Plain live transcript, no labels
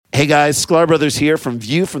Hey guys, Sklar Brothers here from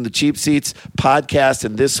View from the Cheap Seats podcast.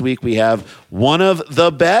 And this week we have one of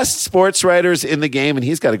the best sports writers in the game, and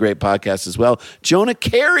he's got a great podcast as well. Jonah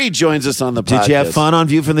Carey joins us on the podcast. Did you have fun on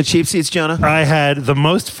View from the Cheap Seats, Jonah? I had the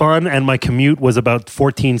most fun, and my commute was about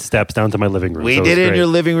 14 steps down to my living room. We so did it in great. your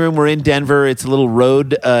living room. We're in Denver. It's a little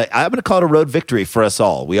road. I'm going to call it a road victory for us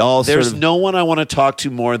all. We all There's no one I want to talk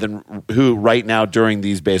to more than who right now during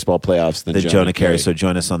these baseball playoffs than Jonah Carey. So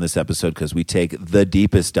join us on this episode because we take the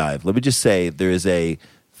deepest dive. Let me just say there is a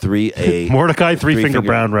Mordecai Three-Finger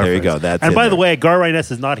Brown reference. There you go. That's and it by there. the way, Gar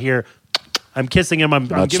Ryness is not here. I'm kissing him. I'm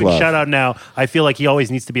giving a shout out now. I feel like he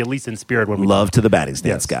always needs to be at least in spirit when we love talk. to the batting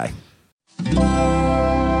stance guy. Feral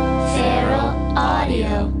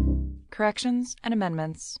Audio. Corrections and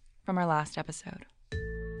amendments from our last episode.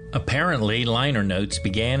 Apparently, liner notes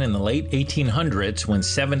began in the late 1800s when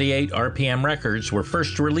 78 RPM records were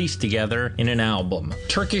first released together in an album.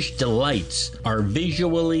 Turkish delights are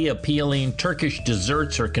visually appealing Turkish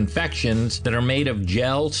desserts or confections that are made of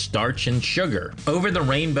gel, starch, and sugar. Over the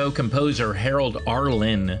Rainbow composer Harold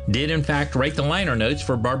Arlen did in fact write the liner notes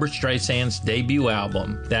for Barbra Streisand's debut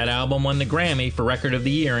album. That album won the Grammy for Record of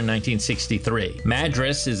the Year in 1963.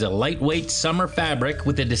 Madras is a lightweight summer fabric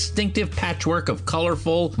with a distinctive patchwork of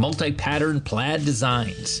colorful, multi-pattern plaid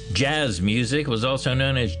designs. Jazz music was also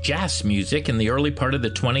known as jazz music in the early part of the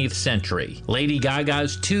 20th century. Lady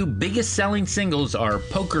Gaga's two biggest selling singles are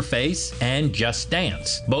Poker Face and Just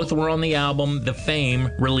Dance. Both were on the album The Fame,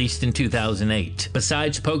 released in 2008.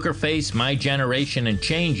 Besides Poker Face, My Generation, and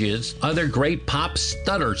Changes, other great pop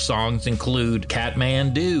stutter songs include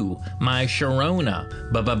Kathmandu, My Sharona,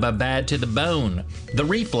 Bad to the Bone, The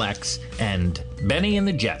Reflex, and Benny and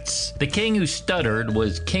the Jets. The king who stuttered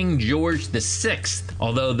was King George VI,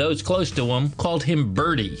 although those close to him called him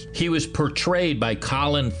Bertie. He was portrayed by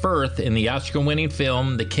Colin Firth in the Oscar-winning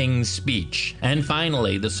film The King's Speech. And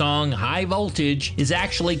finally, the song High Voltage is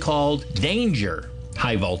actually called Danger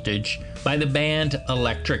High Voltage by the band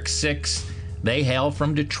Electric Six. They hail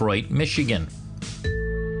from Detroit, Michigan.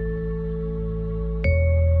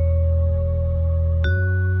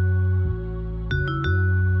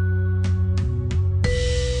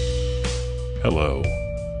 Hello,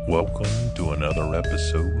 welcome to another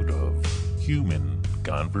episode of Human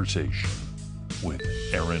Conversation with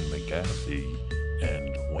Aaron McGathy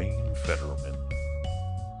and Wayne Fetterman.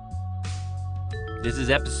 This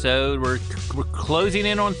is episode, we're closing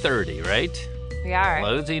in on 30, right? We are.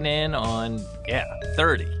 Closing in on,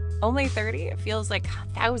 30. Only 30? It feels like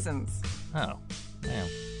thousands. Oh, yeah.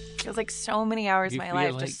 It feels like so many hours of my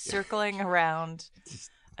life just circling around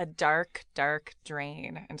a dark, dark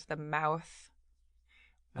drain into the mouth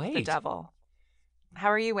of the devil. How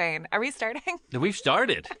are you, Wayne? Are we starting? We've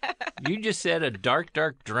started. You just said a dark,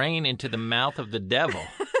 dark drain into the mouth of the devil.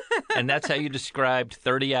 And that's how you described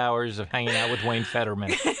 30 hours of hanging out with Wayne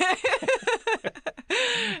Fetterman.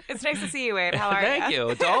 It's nice to see you, Wayne. How are you? Thank you.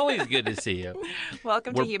 It's always good to see you.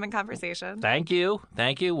 Welcome to Human Conversation. Thank you.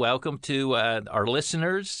 Thank you. Welcome to our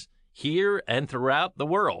listeners here and throughout the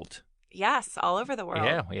world. Yes, all over the world.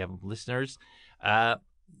 Yeah, we have listeners.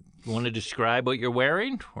 You want to describe what you're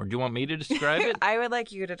wearing, or do you want me to describe it? I would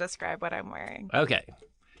like you to describe what I'm wearing. Okay.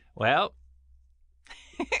 Well,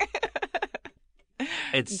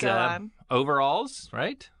 it's overalls,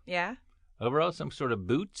 right? Yeah. Overalls, some sort of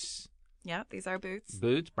boots. Yeah, these are boots.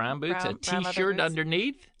 Boots, brown boots, Brown a T-shirt boots.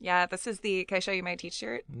 Underneath. Yeah, this is can I show you my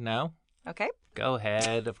T-shirt? No. Okay. Go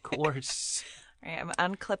ahead, of course. All right,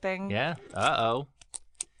 I'm unclipping. Yeah. Uh-oh.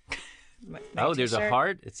 My There's a T-shirt.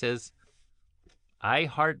 heart. It says, I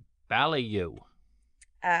heart Ballet You.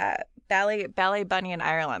 Ballet Bunny in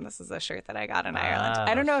Ireland. This is a shirt that I got in Ireland.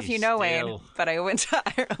 I don't know if you know, Wayne, but I went to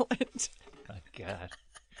Ireland. Oh, God.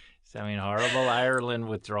 He's having horrible Ireland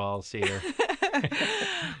withdrawals here.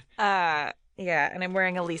 Yeah, and I'm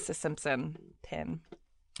wearing a Lisa Simpson pin.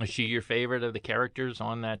 Is she your favorite of the characters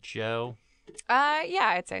on that show?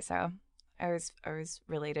 Yeah, I'd say so. I was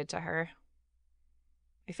related to her.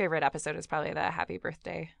 My favorite episode is probably the Happy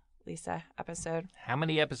Birthday Lisa episode. How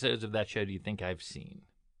many episodes of that show do you think I've seen?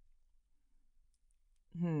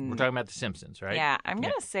 We're talking about The Simpsons, right? Yeah, I'm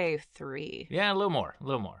going to say 3. Yeah, a little more.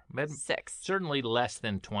 But 6. Certainly less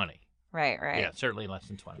than 20. Right. Yeah, certainly less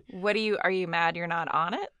than 20. Are you mad you're not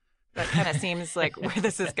on it? That kind of seems like where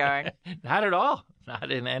this is going. Not at all.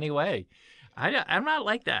 Not in any way. I'm not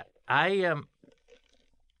like that. I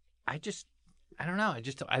don't know.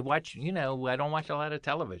 I watch, I don't watch a lot of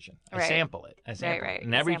television. I sample it. Right.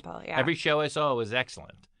 And every show I saw was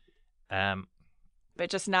excellent. But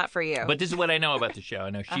just not for you. But this is what I know about the show. I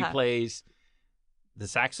know she plays the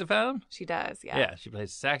saxophone. She does, yeah. Yeah, she plays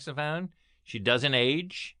the saxophone. She doesn't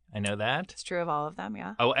age. I know that. It's true of all of them,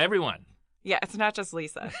 yeah. Oh, everyone. Yeah, it's not just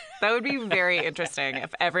Lisa. That would be very interesting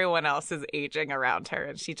if everyone else is aging around her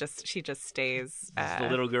and she just stays. Just the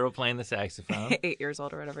little girl playing the saxophone. 8 years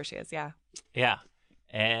old or whatever she is. Yeah. Yeah,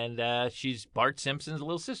 and she's Bart Simpson's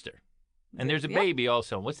little sister. And there's a baby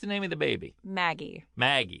also. What's the name of the baby? Maggie.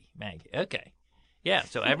 Maggie. Okay. Yeah.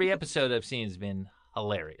 So every episode I've seen has been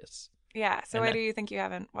hilarious. Yeah. So why do you think you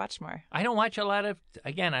haven't watched more? I don't watch a lot of.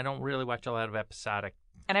 Again, I don't really watch a lot of episodic.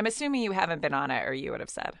 And I'm assuming you haven't been on it, or you would have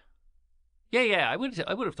said. Yeah, I would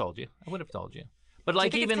have told you. But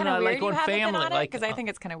like even like on Family, because I think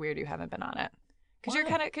it's kind of weird you haven't been on it.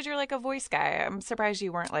 Because you're like a voice guy. I'm surprised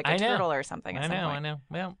you weren't like a turtle or something. I know.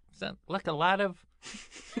 Well, look, a lot of.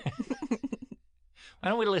 Why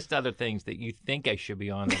don't we list other things that you think I should be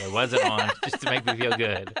on that I wasn't on, just to make me feel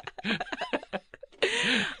good?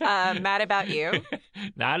 Mad About You.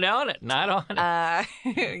 Not on it.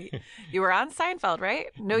 You were on Seinfeld, right?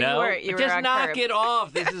 No, you weren't. You were just on knock Curb. it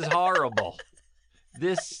off. This is horrible.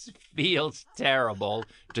 This feels terrible,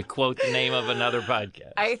 to quote the name of another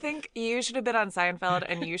podcast. I think you should have been on Seinfeld,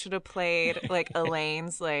 and you should have played like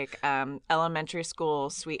Elaine's elementary school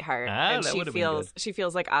sweetheart, and she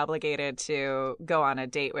feels like obligated to go on a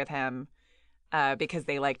date with him because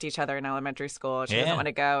they liked each other in elementary school. She doesn't want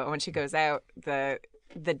to go, and when she goes out, the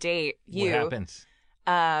date, what happens?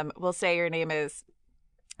 We'll say your name's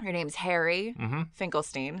Harry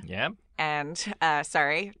Finkelstein. Yep. And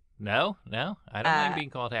sorry. No, I don't mind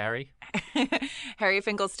being called Harry. Harry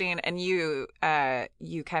Finkelstein, and you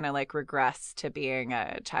kind of like regress to being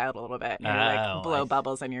a child a little bit. And you like blow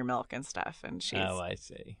bubbles in your milk and stuff, and she's. Oh, I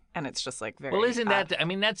see. And it's just like very. Well, isn't that? I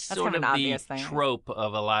mean, that's sort of the thing. trope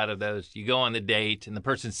of a lot of those. You go on the date, and the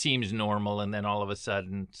person seems normal, and then all of a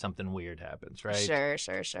sudden something weird happens, right? Sure.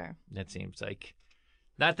 That seems like.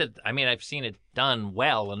 Not that I mean, I've seen it done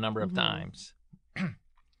well a number of times.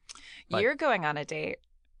 You're going on a date.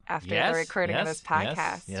 After the recording of this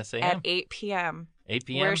podcast. Yes, I am. At 8 p.m. 8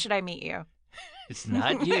 p.m. Where should I meet you? It's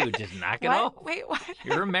not you. Just knock it off. Wait, what?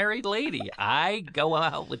 You're a married lady. I go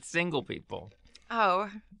out with single people. Oh.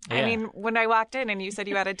 Yeah. I mean, when I walked in and you said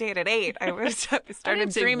you had a date at 8, I started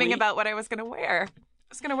dreaming about what I was going to wear. I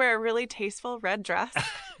was going to wear a really tasteful red dress.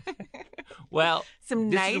 Well, some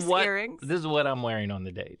nice earrings. This is what I'm wearing on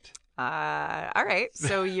the date. All right.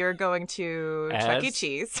 So you're going to Chuck E.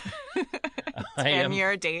 Cheese. And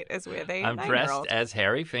your date is with a 9-year-old. I'm dressed as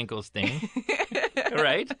Harry Finkelstein.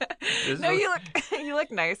 Right? You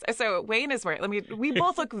look nice. So Wayne is wearing. We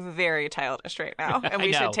both look very childish right now, and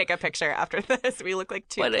we should take a picture after this. We look like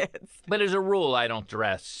two kids. But as a rule, I don't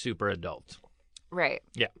dress super adult. Right.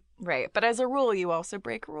 Yeah. Right. But as a rule, you also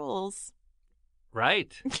break rules.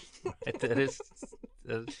 Right. That is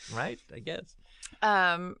right, I guess.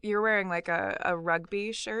 You're wearing like a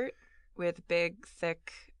rugby shirt with big,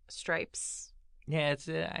 thick stripes. Yeah, it's.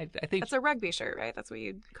 I think it's a rugby shirt, right? That's what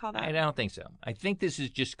you'd call that. I don't think so. I think this is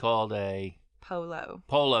just called a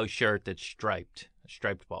polo shirt that's striped, a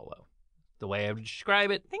striped polo. The way I would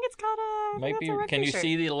describe it. I think it's called a. Might be. Can you shirt.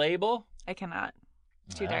 See the label? I cannot.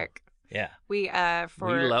 It's too dark. Yeah. We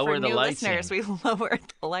for new listeners, we lower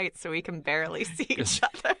the lights so we can barely see each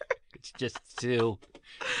other. It's just too.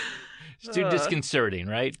 It's too disconcerting,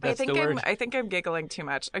 right? That's the word. I think I'm giggling too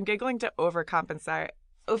much. I'm giggling to overcompensate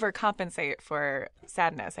for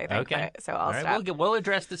sadness, I think. Okay. So I'll stop. We'll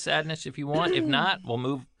address the sadness if you want. If not, we'll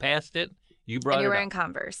move past it. You brought and it you're up. wearing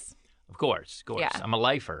Converse. Of course. Yeah. I'm a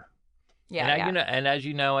lifer. Yeah. And as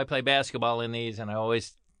you know, I play basketball in these, and I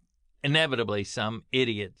always, inevitably, some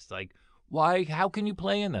idiots like, why? How can you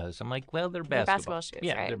play in those? I'm like, well, they're basketball shoes,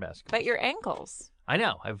 yeah, right? They're basketball. But your ankles. I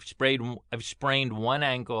know. I've sprained one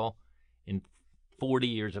ankle in 40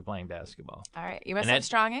 years of playing basketball. All right. You must have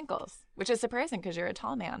strong ankles, which is surprising because you're a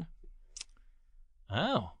tall man.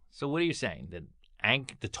 Oh. So what are you saying? That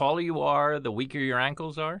the taller you are, the weaker your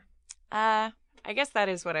ankles are? I guess that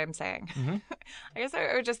is what I'm saying. Mm-hmm. I guess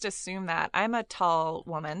I would just assume that. I'm a tall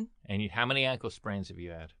woman. And how many ankle sprains have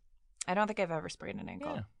you had? I don't think I've ever sprained an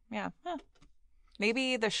ankle. Yeah. Huh.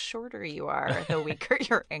 Maybe the shorter you are, the weaker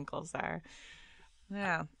your ankles are.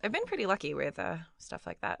 Yeah. I've been pretty lucky with stuff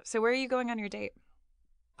like that. So where are you going on your date?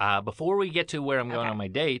 Before we get to where I'm going on my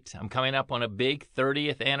date, I'm coming up on a big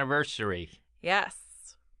 30th anniversary. Yes.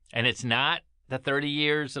 And it's not the 30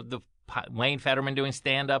 years of the Wayne Fetterman doing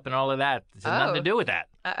stand-up and all of that. It has nothing to do with that.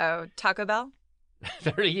 Uh-oh. Taco Bell?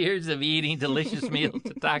 30 years of eating delicious meals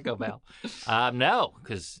at Taco Bell. No,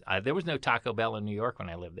 because there was no Taco Bell in New York when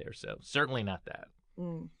I lived there, so certainly not that.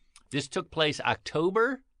 This took place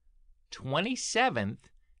October 27th,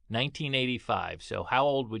 1985. So how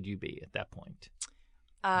old would you be at that point?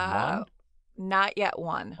 Not yet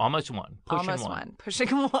one. Almost one. Almost one. Pushing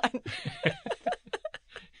one.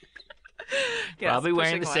 Probably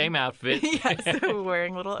wearing the same outfit. Yes,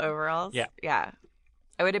 wearing little overalls. Yeah. Yeah.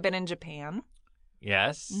 I would have been in Japan.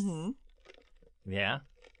 Yes. Mm-hmm. Yeah.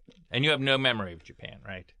 And you have no memory of Japan,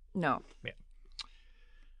 right? No. Yeah.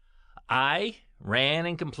 I ran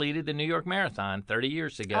and completed the New York Marathon 30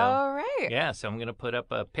 years ago. Oh, right. Yeah, so I'm going to put up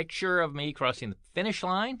a picture of me crossing the finish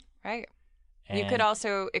line. Right. And It could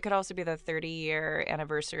also be the 30-year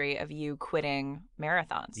anniversary of you quitting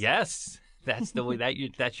marathons. Yes. That's the way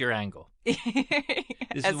that's your angle. This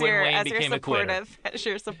is when Wayne became a quitter. As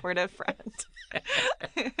your supportive friend.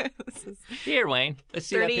 Here, Wayne, let's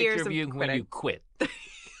see that 30 years picture of of you when quitting. you quit.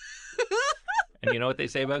 And you know what they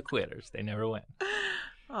say about quitters? They never win.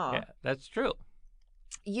 Oh. Yeah, that's true.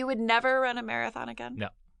 You would never run a marathon again? No.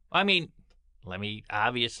 I mean,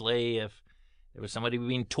 obviously, if there was somebody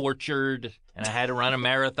being tortured and I had to run a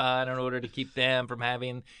marathon in order to keep them from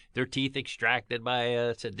having their teeth extracted by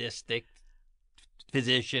a sadistic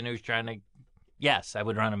physician who's trying to, yes, I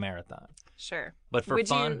would run a marathon. Sure. But for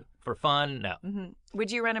fun, no. Mm-hmm. Would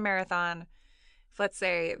you run a marathon? If, let's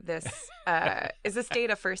say this, is this date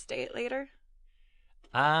a first date later?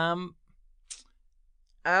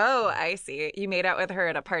 Oh, I see. You made out with her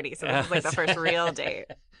at a party, so this is like the first real date.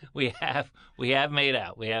 We have made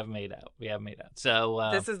out. So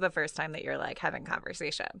this is the first time that you're like having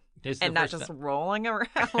conversation this is and the not first just time. rolling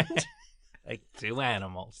around. Like two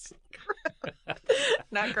animals.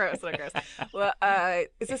 Not gross. Well,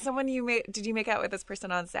 is this someone you made? Did you make out with this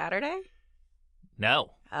person on Saturday?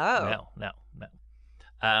 No. Oh. No.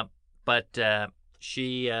 But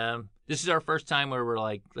she. This is our first time where we're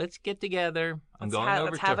like, let's get together.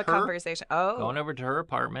 Let's have a conversation. Oh. Going over to her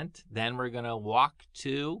apartment. Then we're gonna walk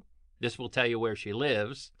to. This will tell you where she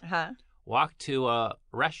lives. Uh-huh. Walk to a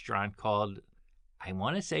restaurant called, I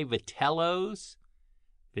want to say Vitelli's.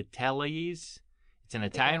 It's an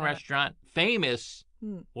Italian restaurant, famous,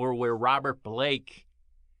 or where Robert Blake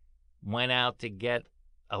went out to get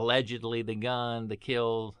allegedly the gun to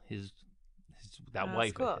kill that Oh,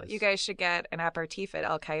 wife. that's cool. You guys should get an aperitif at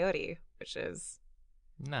El Coyote, which is.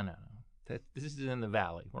 No. This is in the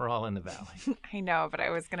valley. We're all in the valley. I know, but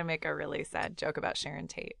I was going to make a really sad joke about Sharon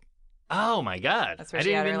Tate. Oh my God! That's where I she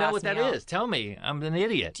didn't had even her know what last that meal. is. Tell me, I'm an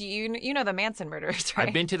idiot. Do you know the Manson murders, right?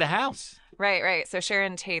 I've been to the house. Right. So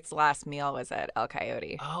Sharon Tate's last meal was at El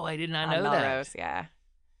Coyote. Oh, I did not on know Melrose, that. yeah.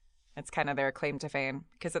 It's kind of their claim to fame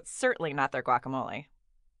because it's certainly not their guacamole.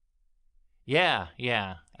 Yeah.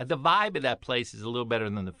 The vibe of that place is a little better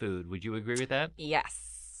than the food. Would you agree with that?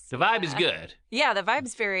 Yes. The vibe is good. Yeah, the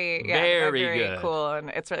vibe's very Very very good. cool, and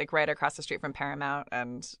it's like right across the street from Paramount,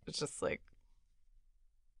 and it's just like.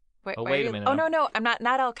 Wait a minute. Oh no, I'm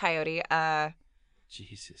not El Coyote.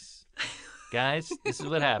 Jesus. Guys, this is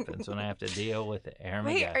what happens when I have to deal with Aaron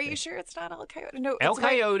Wait, McGaffey. are you sure it's not El Coyote? No, El it's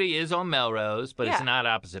right- Coyote is on Melrose, but Yeah. it's not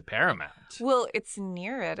opposite Paramount. Well, it's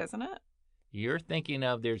near it, isn't it? You're thinking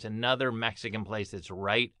of there's another Mexican place that's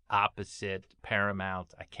right opposite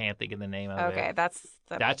Paramount. I can't think of the name of it. Okay, that's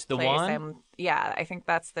the place one. Yeah, I think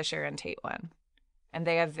that's the Sharon Tate one, and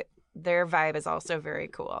their vibe is also very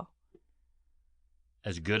cool.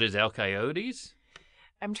 As good as El Coyote's?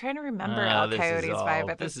 I'm trying to remember Oh, El this is Coyote's all- vibe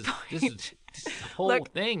at this point. This whole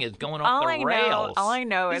Look, thing is going off the rails. All I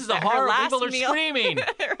know This is is a that her horror. last People are meal, screaming.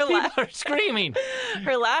 People are screaming.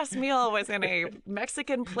 Her last meal was in a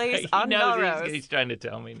Mexican place He on knows Melrose. he's trying to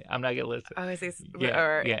tell me. I'm not going to listen. Oh, is he? Yeah,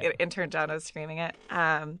 or yeah. intern John was screaming it.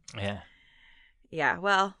 Yeah. Yeah.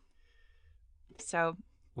 Well. So.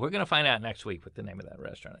 We're going to find out next week what the name of that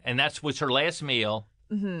restaurant is. And was her last meal.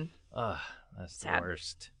 Mm-hmm. Ugh, that's Sad. the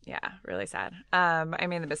worst. Yeah, really sad. I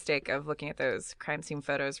made the mistake of looking at those crime scene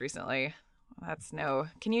photos recently.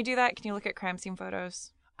 Can you do that? Can you look at crime scene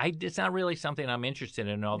photos? It's not really something I'm interested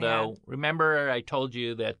in, although Yeah. remember I told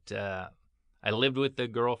you that I lived with the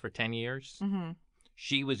girl for 10 years? Mm-hmm.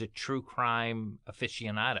 She was a true crime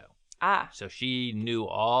aficionado. Ah, So she knew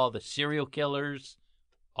all the serial killers,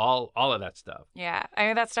 all of that stuff. yeah. I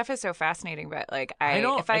mean, that stuff is so fascinating, but like, It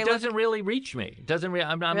look, doesn't really reach me. It doesn't really.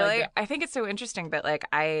 I'm really, like, I think it's so interesting, but like,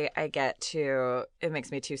 I get to, it makes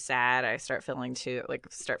me too sad. I start feeling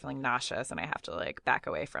nauseous, and I have to like back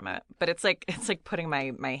away from it. But it's like putting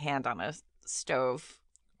my hand on a stove,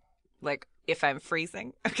 like if I'm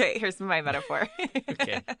freezing. Okay, here's my metaphor.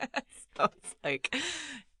 Okay. So it's like.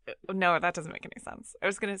 No, that doesn't make any sense. I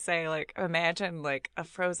was going to say, like, imagine, like, a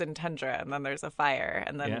frozen tundra and then there's a fire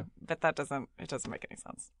and then, Yeah. but it doesn't make any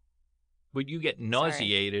sense. But you get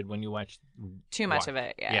nauseated when you watch too much of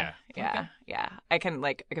it. Yeah. Okay. Yeah. I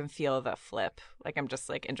can feel the flip. Like I'm just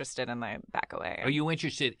like interested in the back away. Are you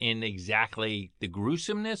interested in exactly the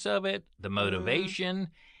gruesomeness of it, the motivation,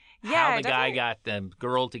 how the guy got the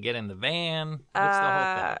girl to get in the van? What's the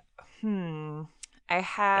whole thing? I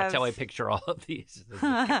have. That's how I picture all of these.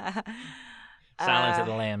 Silence of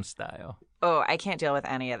the Lambs style. Oh, I can't deal with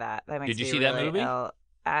any of that. That makes Did you me see really that movie? ill.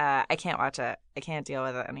 I can't watch it. I can't deal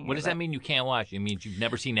with it any. What does that mean? You can't watch? It means you've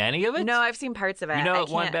never seen any of it? No, I've seen parts of it. You know, I it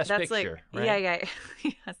won can't- Best that's Picture, like, right? Yeah.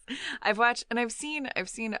 Yes, I've watched and I've seen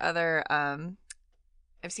other.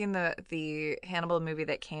 I've seen the Hannibal movie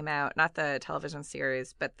that came out, not the television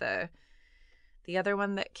series, but the other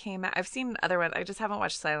one that came out. I've seen other ones. I just haven't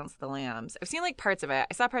watched Silence of the Lambs. I've seen like parts of it.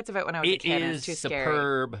 I saw parts of it when I was a kid. And it was too scary.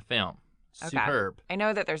 Superb film. Okay. Superb. I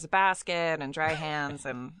know that there's a basket and dry hands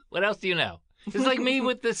and. What else do you know? It's like me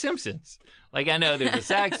with The Simpsons. Like I know there's a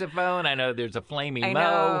saxophone. I know there's a flaming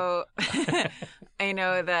mow. I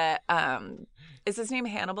know that. Is his name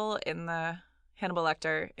Hannibal in the Hannibal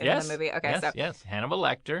Lecter in the movie? Okay, yes, Hannibal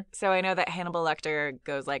Lecter. So I know that Hannibal Lecter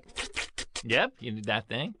goes like. Yep, you did that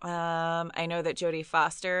thing. I know that Jodie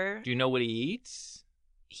Foster. Do you know what he eats?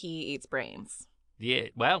 He eats brains. Yeah,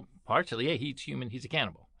 well, partially. Yeah, he eats human. He's a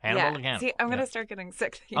cannibal. Hannibal the cannibal. See, I'm gonna start getting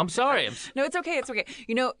sick. I'm sorry. No, it's okay. It's okay.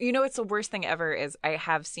 You know, it's the worst thing ever is I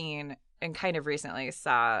have seen and kind of recently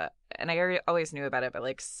saw, and I always knew about it, but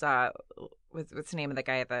like saw what's the name of the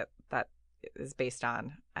guy that is based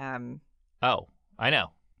on. Oh, I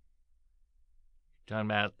know. Talking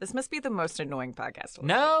about this must be the most annoying podcast.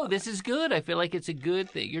 No, this is good. I feel like it's a good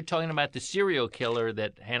that you're talking about the serial killer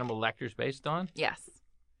that Hannibal Lecter's based on. Yes.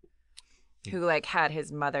 Who like had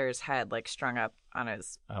his mother's head like strung up on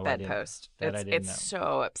his bedpost. It's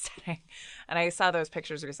so upsetting. And I saw those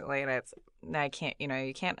pictures recently, and I can't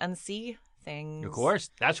you can't unsee things. Of course,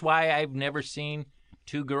 that's why I've never seen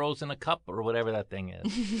Two Girls in a Cup or whatever that thing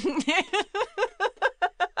is.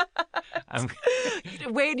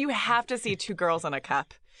 Wade, you have to see Two Girls in a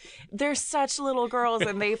Cup. They're such little girls,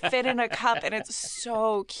 and they fit in a cup, and it's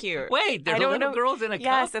so cute. Wait, there's little girls in a cup?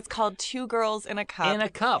 Yes, it's called Two Girls in a Cup. In a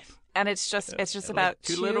cup. And it's just about like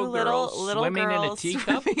two little girls swimming girls in a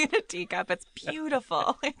teacup. Swimming in a teacup. It's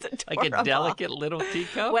beautiful. It's adorable. Like a delicate little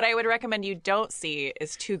teacup. What I would recommend you don't see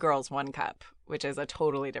is Two Girls, One Cup, which is a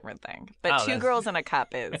totally different thing. But Two Girls in a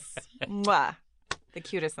Cup is mwah, the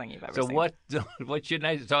cutest thing you've ever seen. So what should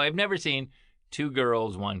I? So I've never seen Two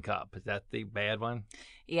Girls, One Cup. Is that the bad one?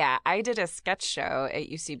 Yeah, I did a sketch show at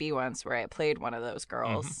UCB once where I played one of those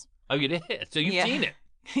girls. Mm-hmm. Oh, you did? So you've seen it?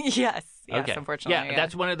 Yes, okay. Unfortunately. Yeah,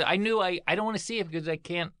 that's one of the. I knew I don't want to see it because I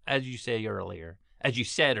can't, as you said earlier.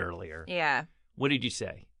 Yeah. What did you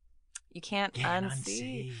say? You can't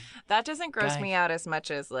unsee. That doesn't gross me out as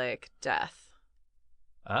much as like death.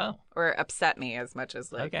 Oh. Or upset me as much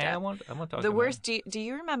as like death. I want to talk about the worst. Do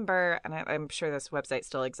you remember? And I'm sure this website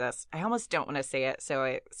still exists. I almost don't want to say it. So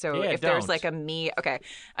if there's like a me, okay,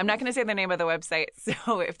 I'm not going to say the name of the website.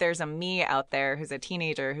 So if there's a me out there who's a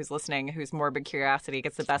teenager who's listening, whose morbid curiosity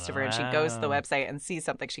gets the best of her, and she goes to the website and sees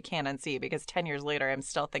something she can't unsee, because 10 years later I'm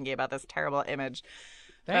still thinking about this terrible image.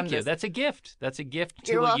 Thank you. That's a gift. That's a gift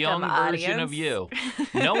to You're a welcome, young version audience. of you.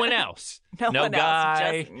 No one else. No one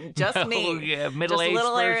guy. Else. Just me. Middle-aged just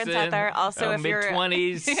little person. Aaron's out there. Also, if you're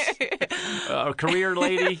mid-20s, career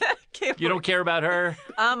lady. You don't care about her.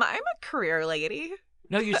 I'm a career lady.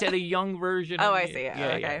 No, you said a young version. Oh, of I you. see. Yeah.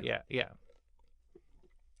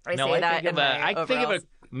 I say that in my I think of overalls.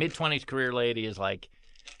 a mid-20s career lady as like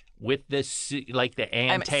with this, like the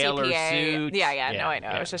Ann Taylor CPA. suit. Yeah. No, I know.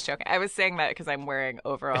 I was just joking. I was saying that because I'm wearing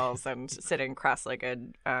overalls and sitting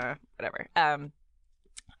cross-legged, whatever. On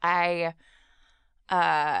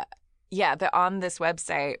this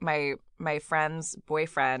website, my friend's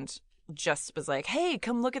boyfriend just was like, "Hey,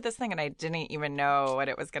 come look at this thing," and I didn't even know what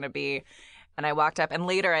it was going to be. And I walked up, and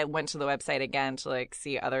later I went to the website again to like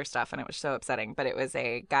see other stuff, and it was so upsetting. But it was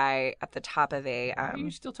a guy at the top of a. Why are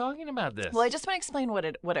you still talking about this? Well, I just want to explain what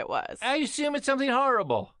it was. I assume it's something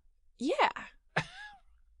horrible. Yeah.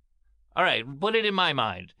 All right, put it in my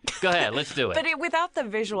mind. Go ahead, let's do it. But without the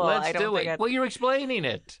visual, I don't think Well, you're explaining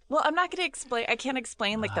it. Well, I'm not going to explain. I can't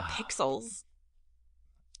explain like the pixels.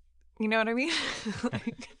 You know what I mean?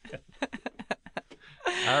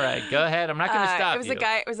 All right, go ahead. I'm not going to stop you.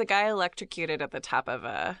 It was a guy electrocuted at the top of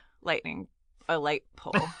a light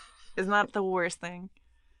pole. Isn't that the worst thing?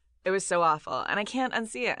 It was so awful, and I can't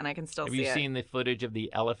unsee it, and I can still see it. Have you seen the footage of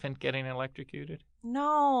the elephant getting electrocuted?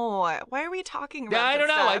 No. Why are we talking about? I don't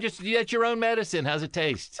know. Stuff? That's your own medicine. How's it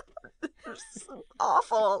taste? So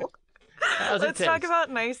awful. Let's talk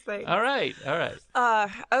about nice things. All right.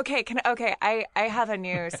 Okay. I have a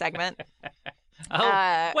new segment.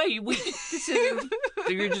 Wait, this is, so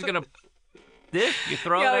you're just going to, you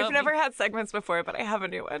throw it Yeah, up? we've never had segments before, but I have a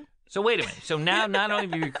new one. So wait a minute. So now not only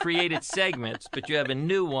have you created segments, but you have a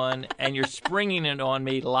new one, and you're springing it on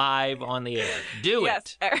me live on the air. Do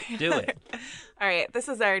Yes. it. Do it. All right, this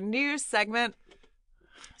is our new segment.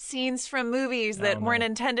 Scenes from movies that weren't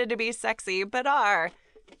intended to be sexy, but are.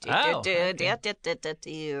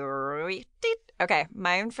 Okay,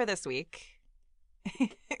 mine for this week.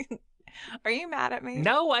 Are you mad at me?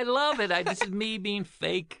 No, I love it. This is me being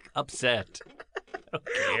fake upset. I don't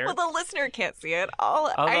care. Well, the listener can't see it.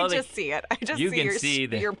 I just see it. I just you see can your, see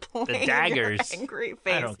your plain, daggers. your angry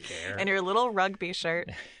face. I don't care. And your little rugby shirt.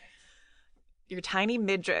 Your tiny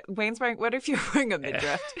midriff. Wayne's wearing. What if you're wearing a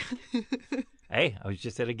midriff? Hey, I was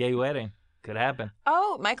just at a gay wedding. Could happen.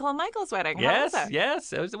 Oh, Michael and Michael's wedding. How was it?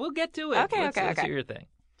 Yes. We'll get to it. Okay. Let's hear your thing.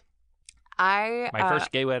 My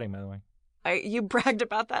first gay wedding, by the way. You bragged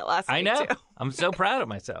about that last week, I know. too. I'm so proud of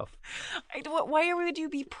myself. Why would you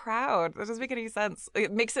be proud? That doesn't make any sense.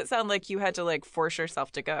 It makes it sound like you had to force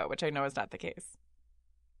yourself to go, which I know is not the case.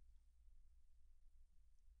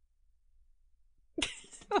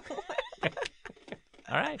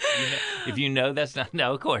 All right. If you know that's not...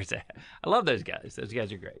 No, of course. I love those guys. Those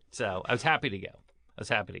guys are great. So I was happy to go.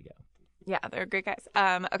 Yeah, they're great guys.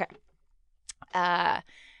 Okay.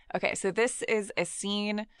 Okay, so this is a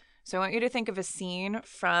scene. So I want you to think of a scene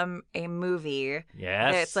from a movie.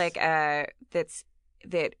 Yes. That's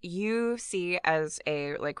that you see as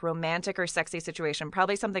a romantic or sexy situation,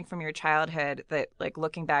 probably something from your childhood that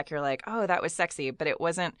looking back you're like, oh, that was sexy, but it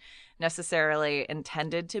wasn't necessarily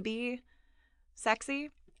intended to be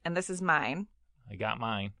sexy. And this is mine. I got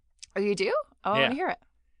mine. Oh, you do? Oh, I want to hear it.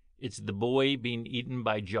 It's the boy being eaten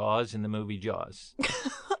by Jaws in the movie Jaws.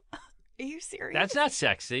 Are you serious? That's not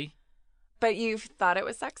sexy. But you thought it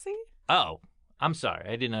was sexy? Oh, I'm sorry.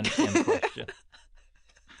 I didn't understand the question.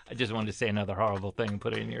 I just wanted to say another horrible thing and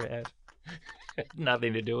put it in your head.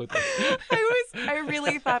 Nothing to do with it. I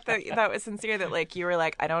really thought that was sincere, that you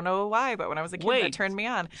were I don't know why, but when I was a kid, that turned me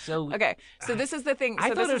on. So okay, so this is the thing. I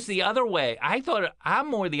thought it was the other way. I thought I'm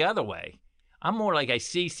more the other way. I'm more I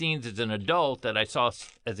see scenes as an adult that I saw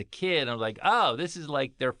as a kid. And I was like, oh, this is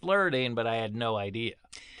they're flirting, but I had no idea.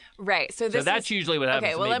 Right. So that's usually what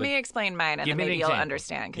happens. Okay, well, let me explain mine, and then maybe you'll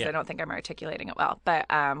understand, because I don't think I'm articulating it well. But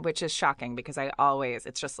which is shocking, because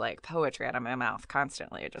it's just poetry out of my mouth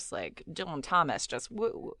constantly. Just Dylan Thomas, he's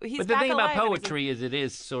But the thing about poetry is it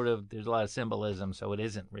is sort of, there's a lot of symbolism, so it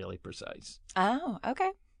isn't really precise. Oh,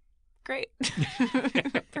 okay. Great.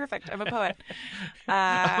 Perfect. I'm a poet.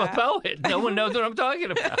 I'm a poet. No one knows what I'm talking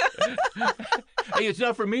about. Hey, it's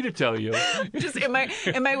not for me to tell you. Just in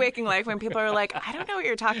my waking life, when people are like, I don't know what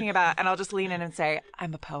you're talking about, and I'll just lean in and say,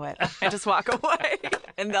 I'm a poet. I just walk away,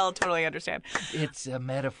 and they'll totally understand. It's a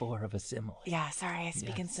metaphor of a simile. Yeah, sorry, I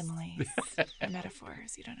speak in similes.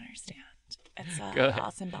 Metaphors, you don't understand. It's all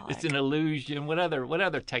symbolic. It's an illusion. What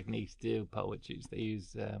other techniques do poets use? They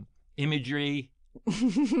use imagery.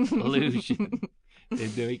 Illusion.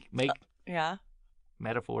 They make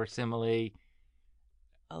metaphor, simile,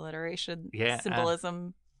 alliteration,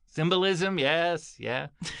 symbolism. Symbolism, yes, yeah.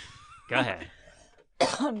 Go ahead.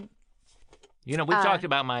 We've talked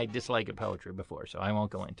about my dislike of poetry before, so I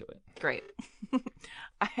won't go into it. Great.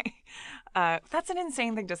 That's an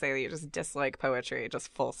insane thing to say, that you just dislike poetry,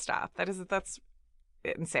 just full stop. That's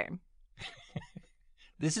insane.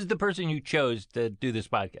 This is the person you chose to do this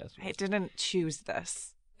podcast with. I didn't choose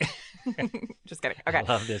this. Just kidding. Okay. I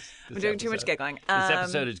love this. I'm doing too much giggling. This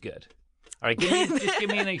episode is good. All right, just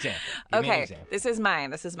give me an example. This is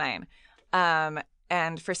mine.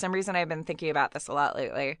 And for some reason, I've been thinking about this a lot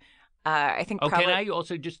lately. I think probably... Can I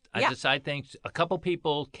also just, as a side thing, a couple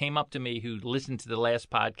people came up to me who listened to the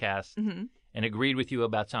last podcast and agreed with you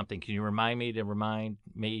about something. Can you remind me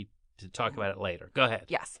to talk about it later? Go ahead.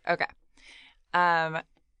 Yes. Okay.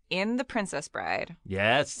 In The Princess Bride.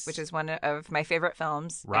 Yes. Which is one of my favorite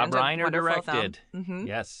films. Rob Reiner directed. Mm-hmm.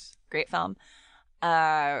 Yes. Great film.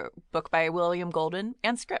 Book by William Golden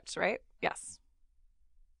and script, right? Yes.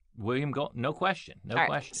 William Golden. No question. No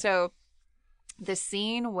question. So the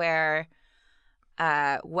scene where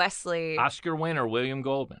Wesley. Oscar winner William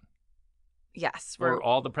Goldman. Yes. Or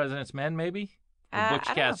All the President's Men, maybe? Or Butch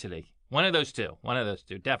Cassidy. One of those two.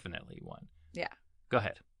 Definitely one. Yeah. Go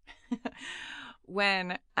ahead.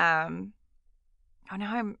 When now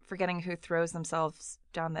I'm forgetting who throws themselves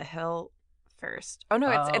down the hill first. Oh no,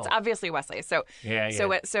 it's obviously Wesley. So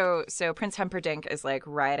so Prince Humperdinck is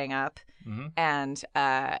riding up, and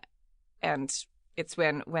it's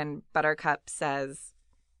when Buttercup says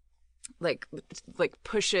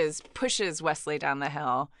pushes Wesley down the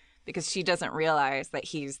hill, because she doesn't realize that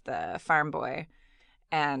he's the farm boy.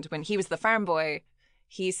 And when he was the farm boy,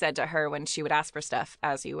 he said to her when she would ask for stuff,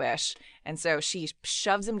 "As you wish." And so she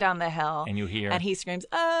shoves him down the hill. And you hear. And he screams,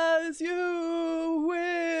 "As you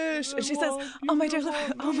wish." And she says, oh my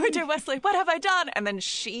dear Wesley, what have I done? And then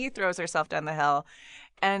she throws herself down the hill.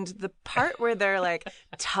 And the part where they're like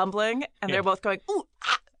tumbling and they're both going, ooh,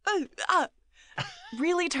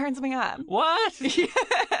 really turns me on. What?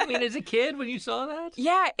 I mean, as a kid when you saw that?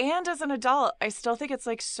 Yeah, and as an adult, I still think it's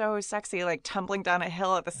like so sexy, like tumbling down a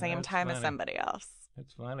hill at the same time as somebody else.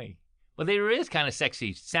 That's funny. Well, there is kind of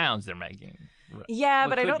sexy sounds they're making. Yeah,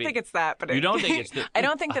 but I don't think it's that. But you don't think it's the... I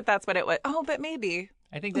don't think that's what it was. Oh, but maybe.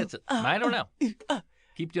 I think that's... I don't know.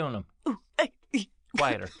 Keep doing them.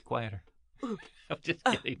 Quieter. I'm just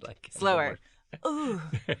kidding. Slower. Ooh.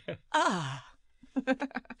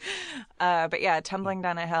 But yeah, tumbling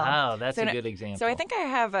down a hill. Oh, that's a good example. So I think I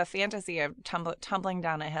have a fantasy of tumbling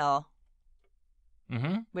down a hill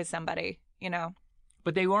with somebody, you know.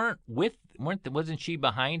 But they wasn't she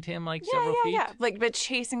behind him several feet? Yeah. But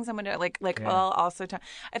chasing someone also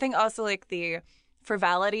I think also like the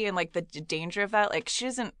frivolity and like the danger of that. Like she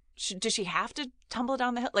doesn't. Does she have to tumble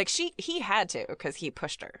down the hill? Like he had to because he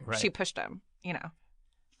pushed her. Right. She pushed him. You know.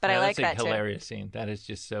 But I like that too. That's a hilarious scene. That is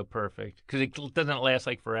just so perfect because it doesn't last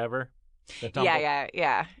like forever.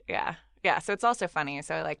 Yeah. So it's also funny.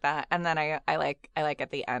 So I like that. And then I like at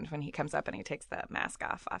the end when he comes up and he takes the mask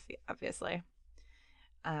off. Obviously.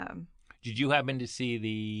 Did you happen to see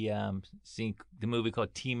the movie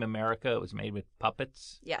called Team America? It was made with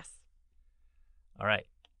puppets. Yes. All right.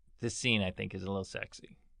 This scene I think is a little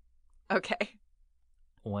sexy. Okay.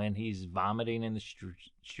 When he's vomiting in the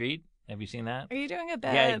street. Have you seen that? Are you doing a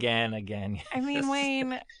bit? Yeah, again. I mean,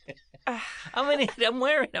 Wayne. I'm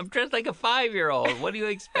dressed like a 5-year-old. What do you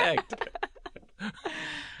expect?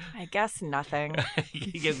 I guess nothing.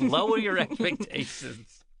 You lower your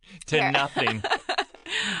expectations to nothing.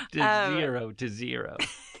 To zero.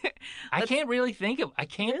 I can't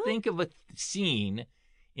think of a scene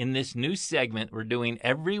in this new segment we're doing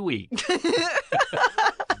every week.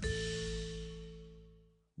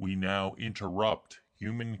 We now interrupt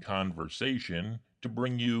human conversation to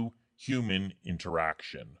bring you human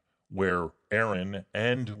interaction, where Aaron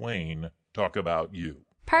and Wayne talk about you.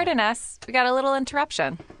 Pardon us. We got a little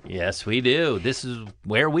interruption. Yes, we do. This is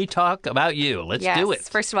where we talk about you. Let's do it.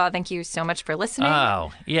 First of all, thank you so much for listening.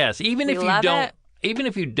 Oh, yes. Even if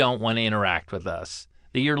you don't want to interact with us,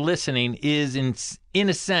 that you're listening is in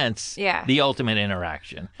a sense the ultimate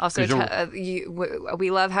interaction. Also, we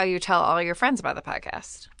love how you tell all your friends about the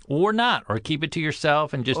podcast. Or not, or keep it to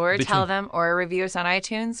yourself and just... Or tell them, or review us on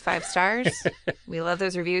iTunes, 5 stars. We love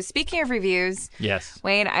those reviews. Speaking of reviews, yes,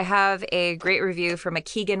 Wayne, I have a great review from a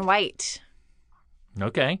Keegan White.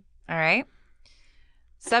 Okay. All right.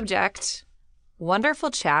 Subject,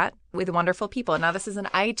 wonderful chat with wonderful people. Now, this is an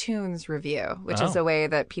iTunes review, which is a way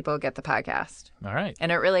that people get the podcast. All right.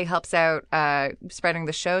 And it really helps out spreading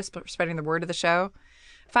the show, spreading the word of the show.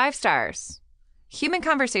 5 stars. Human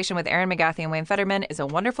conversation with Aaron McGathy and Wayne Fetterman is a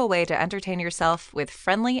wonderful way to entertain yourself with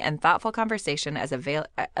friendly and thoughtful conversation as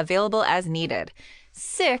available as needed.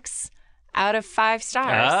 6 out of 5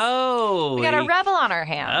 stars. Oh. We got a rebel on our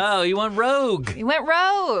hands. Oh, you went rogue. You went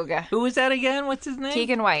rogue. Who was that again? What's his name?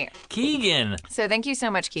 Keegan White. Keegan. So thank you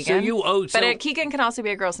so much, Keegan. But Keegan can also be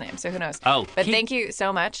a girl's name, so who knows? Oh. But thank you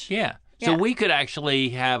so much. Yeah. So we could actually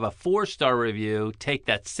have a 4-star review, take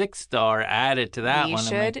that 6-star, add it to that one.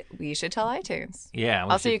 We should tell iTunes. Yeah.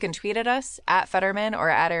 Also, you can tweet at us, at Fetterman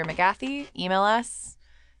or at Aaron McGathy. Email us,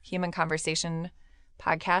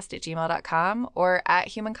 humanconversationpodcast@gmail.com or at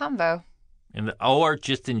Human Convo. Or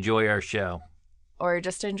just enjoy our show.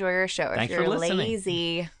 Thanks for listening.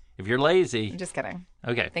 Lazy. If you're lazy. I'm just kidding.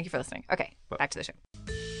 Okay. Thank you for listening. Okay, back to the show.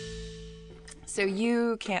 So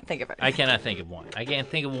you can't think of it. I cannot think of one. I can't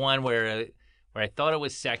think of one where I thought it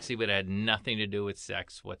was sexy, but it had nothing to do with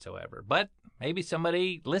sex whatsoever. But maybe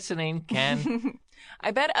somebody listening can.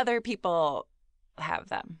 I bet other people have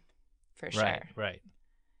them, for sure. Right.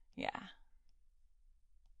 Yeah.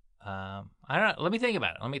 I don't know. Let me think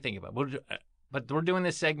about it. But we're doing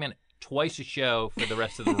this segment twice a show for the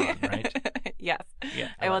rest of the run, right? Yes.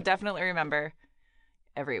 Yeah. I will definitely remember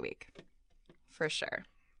every week, for sure.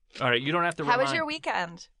 All right, you don't have to remind me. How was your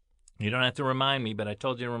weekend? You don't have to remind me, but I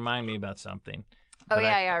told you to remind me about something. Oh,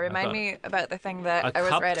 yeah. Remind me about the thing that I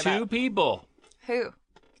was right about. 2 people. Who?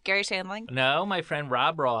 Gary Shandling? No, my friend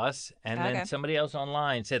Rob Ross. And then somebody else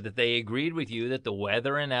online said that they agreed with you that the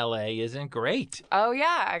weather in L.A. isn't great. Oh,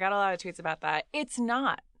 yeah. I got a lot of tweets about that. It's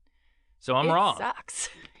not. So I'm wrong. It sucks.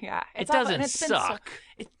 Yeah. It awful, doesn't and it's been suck.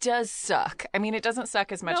 It does suck. I mean, it doesn't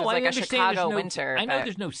suck as much as I like a understand Chicago there's winter. I know but-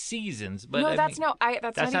 there's no seasons, but no, I that's mean,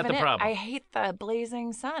 that's that's not not even the it. problem. I hate the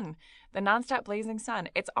blazing sun, the nonstop blazing sun.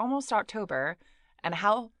 It's almost October, and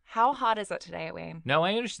how hot is it today, Wayne? No,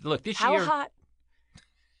 I understand. Look, this How year. hot?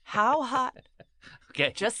 How hot?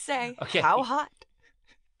 Okay. Just say Okay. how hot.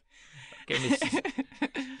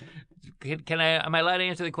 Okay, can I? Am I allowed to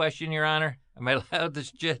answer the question, Your Honor? Am I allowed?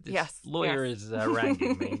 This Yes, lawyer yes. is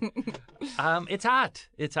wrangling me. It's hot.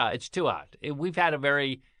 It's hot. It's too hot. We've had a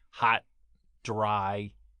very hot,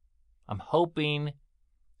 dry. I'm hoping,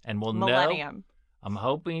 and we'll Millennium. know. I'm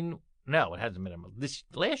hoping. No, it hasn't been. This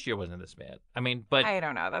last year wasn't this bad. I mean, but I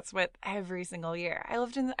don't know. That's what every single year.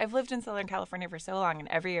 I've lived in Southern California for so long, and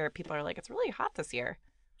every year people are like, "It's really hot this year."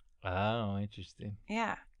 oh, interesting.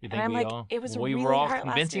 Yeah, You and think I'm we like, all? "It was we really were all hot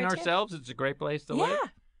last convincing year, too." ourselves it's a great place to Yeah. live.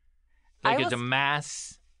 Like I it's a was-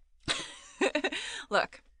 mass.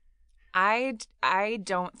 Look, I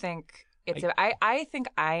don't think it's. I think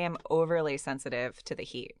I am overly sensitive to the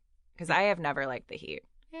heat because I have never liked the heat.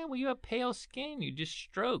 Yeah, well, you have pale skin. You just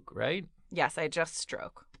stroke, right? Yes, I just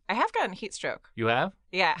stroke. I have gotten heat stroke. You have?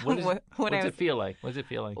 Yeah. What is, when what's I it was, feel like? What does it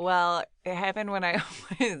feel like? well, it happened when I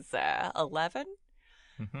was 11,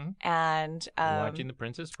 Mm-hmm. and Watching The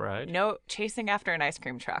Princess Bride. no, chasing after an ice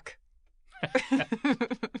cream truck.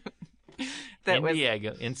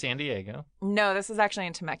 In San Diego. No, this is actually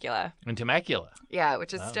in Temecula. In Temecula. Yeah,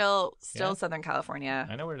 which is Oh. still Yeah. Southern California.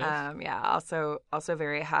 I know where it is. Yeah, also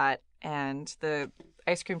very hot, and the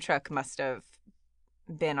ice cream truck must have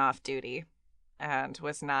been off duty and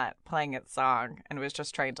was not playing its song and was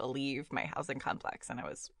just trying to leave my housing complex, and I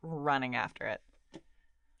was running after it.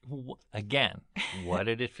 Again, what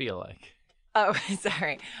did it feel like? Oh,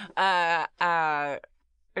 sorry.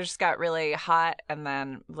 It just got really hot and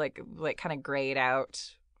then like kind of grayed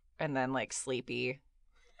out and then like sleepy.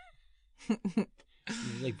 Did you,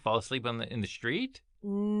 like fall asleep in the street? I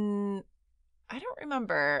don't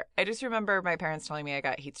remember. I just remember my parents telling me I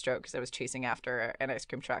got heat stroke because I was chasing after an ice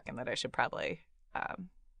cream truck and that I should probably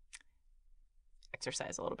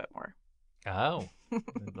exercise a little bit more. Oh,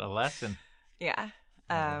 a lesson. Yeah.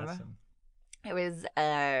 A lesson. It was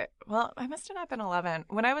well, I must have not been 11.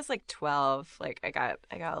 When I was like 12, like I got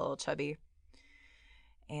a little chubby.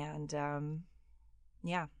 And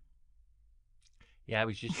yeah. Yeah, I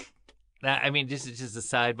was just. I mean, this is just a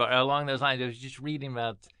sidebar. Along those lines, I was just reading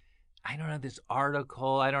about. I don't know this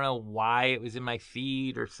article. I don't know why it was in my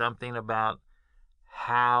feed or something about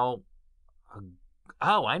how.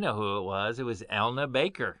 Oh, I know who it was. It was Elna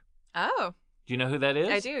Baker. Oh, Do you know who that is?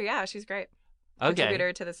 I do. Yeah, she's great. Okay.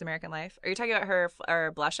 Contributor to This American Life. Are you talking about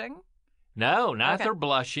her blushing? No, not Okay. her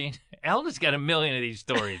blushing. Elna's got a million of these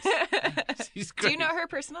stories. She's great. Do you know her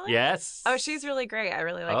personally? Yes. Oh, she's really great. I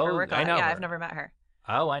really like her Oh, work. I know Yeah, her. I've never met her.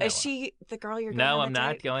 Oh, I know. Is her. she the girl you're going No, on I'm the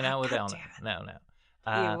not date? going out with God Elna. damn it.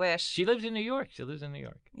 No. You wish. She lives in New York. She lives in New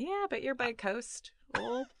York. Yeah, but you're by coast.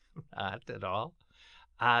 Oh. Not at all.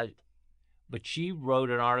 But she wrote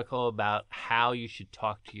an article about how you should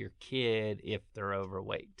talk to your kid if they're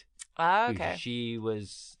overweight. Oh, okay. Because she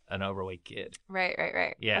was an overweight kid.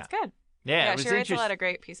 Right. Yeah. That's good. Yeah, Yeah, it was she writes a interesting. lot of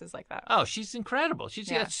great pieces like that. Oh, she's incredible.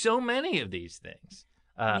 She's Yeah. got so many of these things.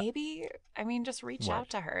 Maybe, I mean, just reach what? out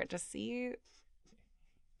to her. Just see.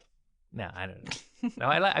 No, I don't know. No,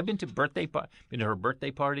 I've been to been to her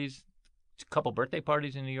birthday parties, a couple birthday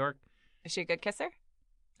parties in New York. Is she a good kisser?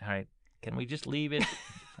 All right, can we just leave it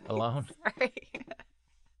alone? Sorry.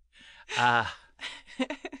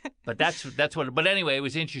 But that's what. But anyway, it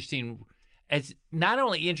was interesting. It's not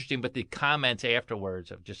only interesting, but the comments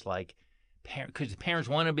afterwards of just like, because parents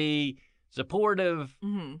want to be supportive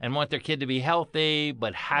and want their kid to be healthy,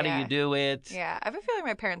 but how do Yeah. you do it? Yeah, I have a feeling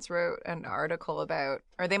my parents wrote an article about,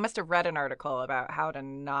 or they must have read an article about how to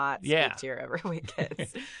not speak Yeah. to your overweight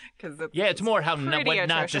kids. Cause Yeah, it's more how pretty what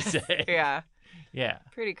not to atrocious. say. Yeah, Yeah,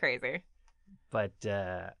 pretty crazy. but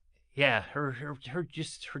yeah, her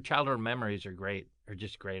childhood memories are great. Are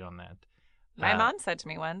just great on that. My mom said to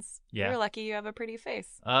me once, yeah. "You're lucky you have a pretty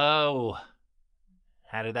face." Oh,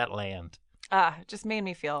 how did that land? It just made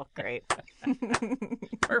me feel great.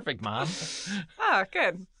 Perfect, Mom. Oh,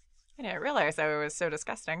 good. I didn't realize I was so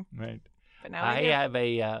disgusting, Right. but now I I do. have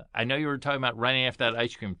a. I know you were talking about running after that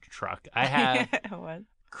ice cream truck. I have What?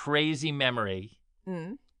 crazy memory.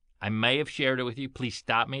 Mm. I may have shared it with you. Please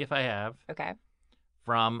stop me if I have. Okay.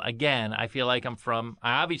 From again, I feel like I'm from.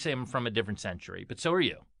 I obviously am from a different century, but so are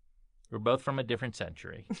you. We're both from a different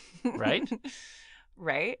century, right?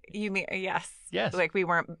 Right? You mean yes? Yes. Like we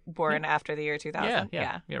weren't born after the year 2000.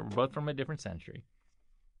 Yeah. We're both from a different century.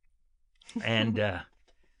 And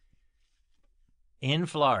in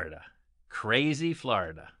Florida, Crazy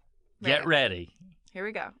Florida. Get Right. ready. Here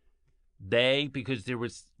we go. Because there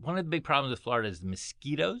was one of the big problems with Florida is the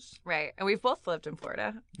mosquitoes. Right. And we've both lived in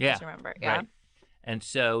Florida. Yeah. Just remember. Yeah. Right. And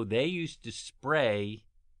so they used to spray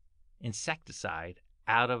insecticide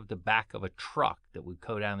out of the back of a truck that would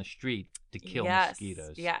go down the street to kill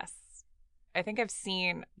mosquitoes. Yes. I think I've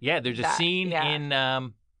seen. Yeah, there's a that, scene yeah.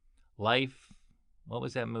 in Life. What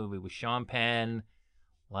was that movie with Sean Penn?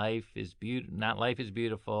 Not Life is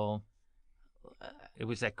Beautiful. It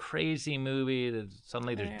was that crazy movie that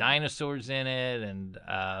suddenly there's dinosaurs in it, and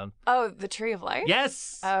The Tree of Life?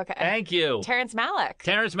 yes. Oh, okay. Thank you, Terrence Malick.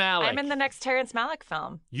 Terrence Malick. I'm in the next Terrence Malick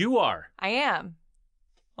film. You are. I am.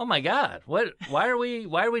 Oh my God! What? Why are we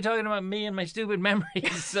talking about me and my stupid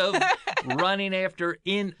memories of running after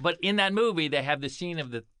But in that movie, they have the scene of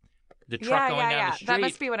the truck going down the street. That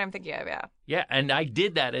must be what I'm thinking of. Yeah. Yeah, and I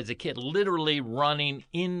did that as a kid, literally running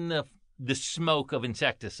in the smoke of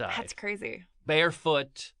insecticide, That's crazy.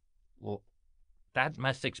 barefoot. Well, that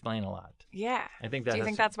must explain a lot. Yeah. I think that. Do you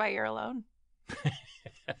think that's why you're alone?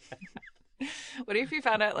 What if you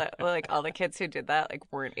found out like all the kids who did that like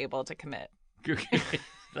weren't able to commit?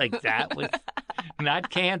 Like that with not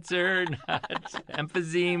cancer, not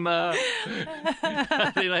emphysema,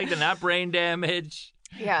 nothing like that, not brain damage.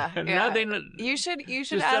 Yeah. Nothing. You should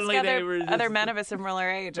Just ask suddenly they were other just- men of a similar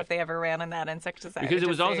age if they ever ran in that insecticide. Because it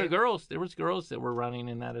was Just also say- girls. There was girls that were running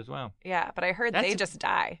in that as well. Yeah, but I heard they just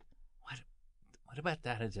die. What about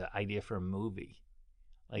that as an idea for a movie?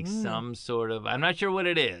 Like some sort of, I'm not sure what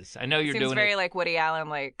it is. I know you're Seems doing very it. like Woody Allen,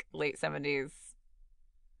 like late 70s.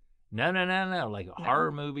 No. Like a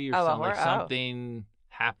horror movie or Oh, a something. Like horror- oh. something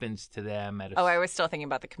happens to them at a. Oh, I was still thinking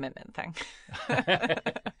about the commitment thing,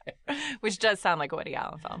 which does sound like a Woody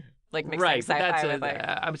Allen film, like mixing right, but sci-fi that's with like.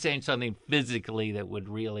 I'm saying something physically that would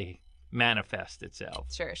really manifest itself.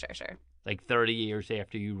 Sure. Like 30 years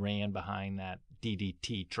after you ran behind that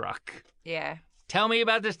DDT truck. Yeah. Tell me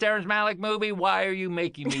about this Terrence Malick movie. Why are you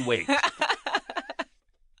making me wait?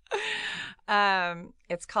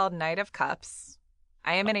 It's called Knight of Cups.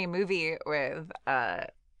 I am in a movie with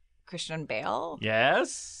Christian Bale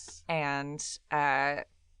Yes. and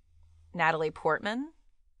Natalie Portman.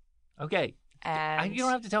 Okay. And You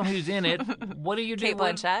don't have to tell me who's in it. What are you doing? Kate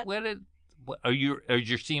Blanchett. What are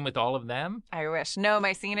your scene with all of them? I wish. No,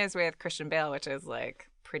 my scene is with Christian Bale, which is like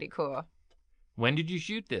pretty cool. When did you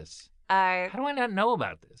shoot this? How do I not know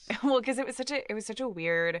about this? Well, because it was such a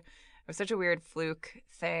weird fluke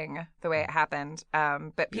thing the way it happened.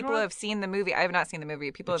 But people who have seen the movie, I have not seen the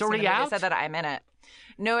movie. People It's have seen the already movie out? said that I'm in it.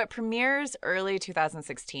 No, it premieres early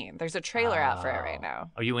 2016. There's a trailer out for it right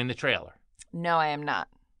now. Are you in the trailer? No, I am not.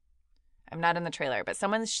 I'm not in the trailer, but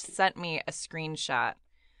someone sent me a screenshot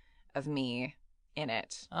of me in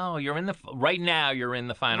it. Oh, right now. You're in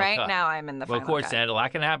the final cut. Right now, I'm in the Well, final of course, cut. and a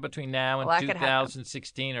lot can happen between now A lot and could happen.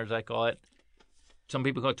 2016, or as I call it. Some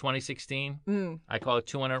people call it 2016. I call it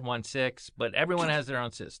 201.6, but everyone has their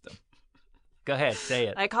own system. Go ahead, say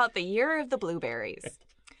it. I call it the year of the blueberries.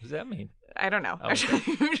 What does that mean? I don't know. I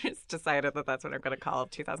just decided that that's what I'm going to call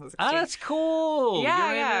 2016. Oh, that's cool. Yeah,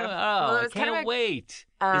 You're yeah. Oh, Well, it I was kind can't of a- wait.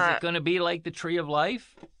 Is it going to be like the Tree of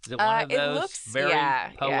Life? Is it one of it those looks very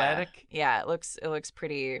poetic? Yeah, it looks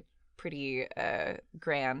pretty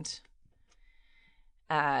grand.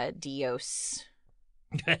 Dios.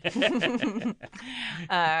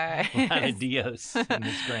 A lot of Dios in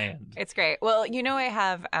this grand. It's great. Well,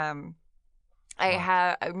 I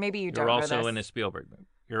have maybe you don't You're know also this. in a Spielberg movie.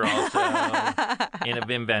 You're also in a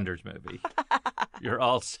Wim Wenders movie. You're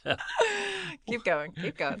also. Keep going.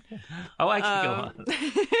 Oh, I can go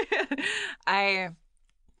on.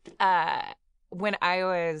 When I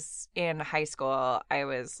was in high school, I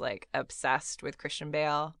was like obsessed with Christian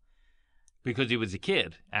Bale. Because he was a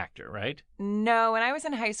kid actor, right? No, when I was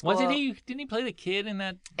in high school, Wasn't he? Didn't he play the kid in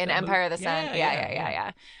that? in that Empire movie? of the Sun?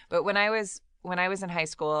 Yeah. But when I was in high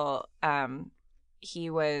school, he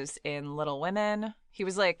was in Little Women. He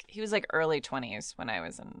was like early 20s when I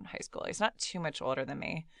was in high school. He's not too much older than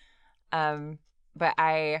me. But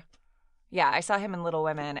I saw him in Little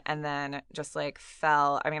Women and then just like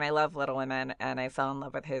I love Little Women and I fell in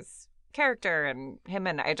love with his character and him,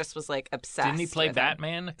 and I just was like obsessed. Didn't he play with him.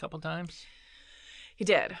 Batman a couple times? He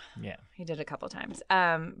did. Yeah. He did a couple times.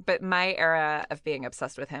 But my era of being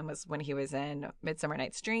obsessed with him was when he was in Midsummer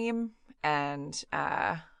Night's Dream and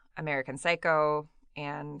American Psycho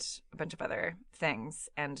and a bunch of other things.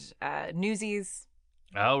 And Newsies.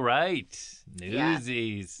 Oh, right.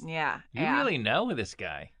 Newsies. Yeah. You really know this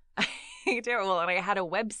guy. I do. Well, and I had a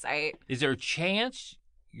website. Is there a chance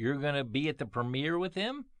you're going to be at the premiere with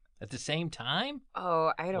him at the same time?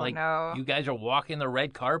 Oh, I don't know. You guys are walking the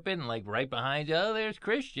red carpet and like right behind you, oh, there's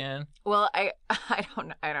Christian. Well, I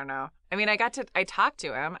don't know. I mean, I talked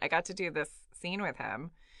to him. I got to do this scene with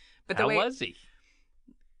him. But How was he?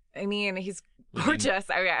 I mean, he's gorgeous.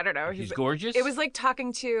 I don't know. He's gorgeous? It was like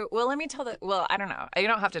talking to, well, let me tell I don't know. You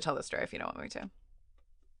don't have to tell the story if you don't want me to.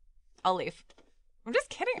 I'll leave. I'm just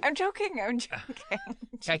kidding. I'm joking.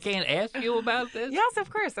 I can't ask you about this? Yes,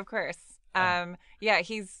 of course. Yeah,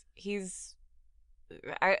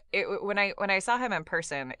 when I saw him in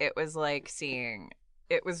person, it was like seeing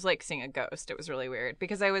a ghost. It was really weird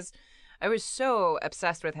because I was so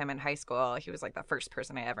obsessed with him in high school. He was like the first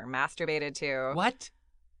person I ever masturbated to. What?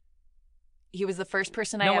 He was the first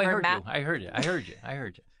person I heard you.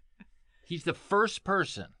 He's the first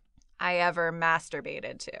person I ever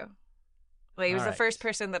masturbated to. Well, he was the first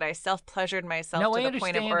person that I self-pleasured myself to the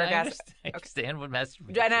point of orgasm. I understand what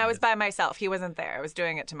masturbation And I was by myself. He wasn't there. I was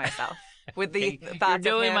doing it to myself with the thoughts You're of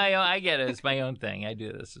doing him. my own. I get it. It's my own thing. I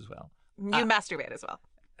do this as well. You masturbate as well.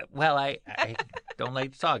 Well, I don't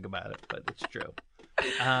like to talk about it, but it's true.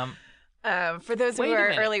 For those who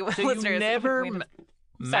are early listeners, you never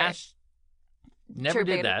never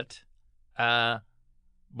did that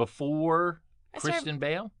before Kristen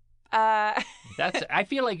Bale? I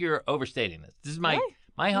feel like you're overstating this. This is my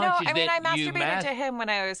hunch. No, is I mean, I that masturbated to him when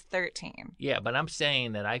I was 13. Yeah, but I'm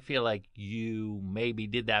saying that I feel like you maybe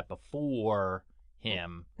did that before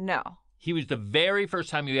him. No. He was the very first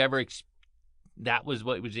time you ever. That was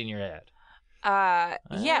what was in your head.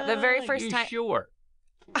 Yeah, the very first time. Sure.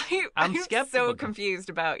 I'm skeptical. so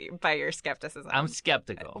confused by your skepticism. I'm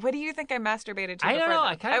skeptical. What do you think I masturbated to? I don't know.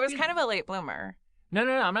 I was kind of a late bloomer. No.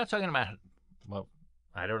 I'm not talking about. Well,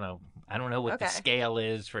 I don't know. I don't know what the scale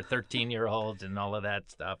is for 13-year-olds and all of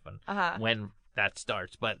that stuff, and when that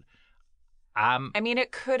starts. But I mean,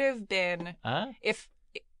 it could have been if.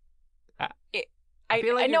 I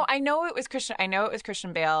feel like I know it was Christian. I know it was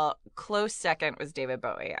Christian Bale. Close second was David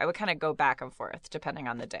Bowie. I would kind of go back and forth depending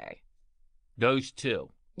on the day. Those two.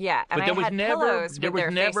 Yeah, and but there I was had never, pillows there with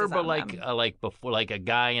was their never, faces but on like them. before, like a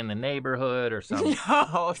guy in the neighborhood or something.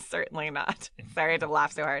 No, certainly not. Sorry to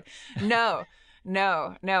laugh so hard. No. I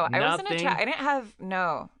wasn't Nothing? I didn't have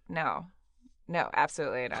no,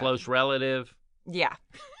 absolutely not. Close relative. Yeah.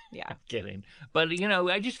 I'm kidding, but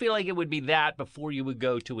I just feel like it would be that before you would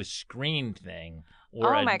go to a screen thing.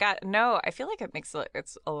 Or my God, no! I feel like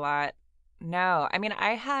it's a lot. No, I mean,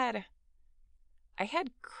 I had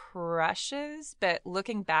crushes, but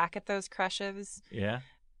looking back at those crushes, yeah,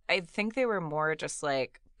 I think they were more just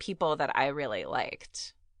like people that I really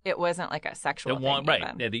liked. It wasn't like a sexual thing,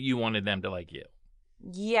 right? That you wanted them to like you.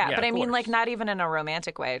 Yeah, but I mean, like, not even in a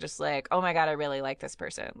romantic way. Just like, oh my God, I really like this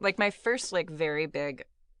person. Like, my first like very big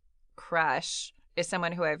crush is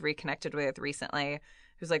someone who I've reconnected with recently,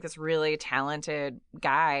 who's like this really talented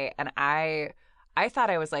guy, and I thought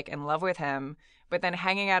I was like in love with him, but then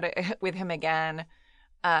hanging out with him again,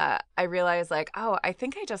 I realized like, oh, I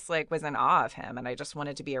think I just like was in awe of him, and I just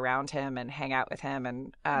wanted to be around him and hang out with him,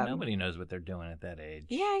 and nobody knows what they're doing at that age.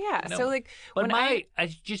 Yeah. No. So like, but when I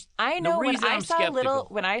know when I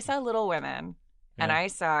saw Little Women. Yeah. And I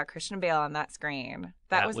saw Christian Bale on that screen.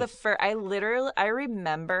 That was the first. I remember.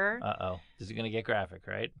 This is going to get graphic,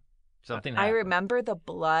 right? Something I happened. remember the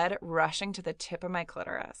blood rushing to the tip of my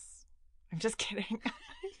clitoris. I'm just kidding.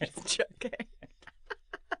 I'm just joking.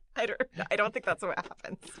 I don't think that's what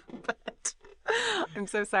happens. But I'm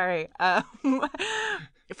so sorry.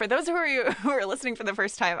 For those who are listening for the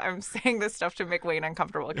first time, I'm saying this stuff to make Wayne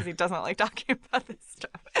uncomfortable because he doesn't like talking about this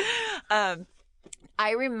stuff.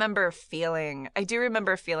 I do remember feeling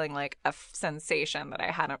like a sensation that I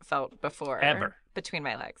hadn't felt before. Ever. Between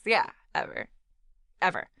my legs. Yeah, ever.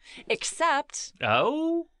 Except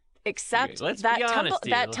Let's that be honest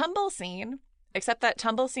tumble scene. Except that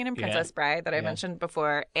tumble scene in Princess Bride that I mentioned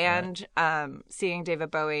before, and seeing David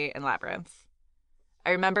Bowie in Labyrinth. I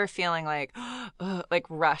remember feeling like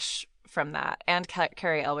rush from that, and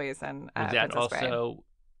Carrie Elwes in Was that Princess Bride. also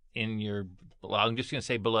in your? I'm just going to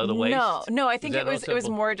say below the waist. No. I think it was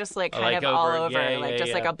more just like kind of all over,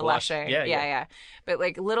 like a blushing. Yeah. But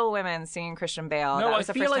like Little Women, seeing Christian Bale. No, that was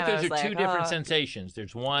I the feel first like time those I was are two different sensations.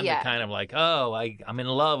 There's one that kind of like, I'm in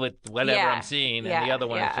love with whatever I'm seeing, and the other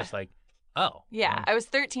one is just like, oh. Yeah, I was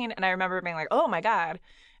 13, and I remember being like, oh my God,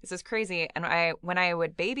 this is crazy. And when I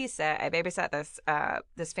would babysit, I babysat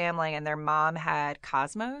this family, and their mom had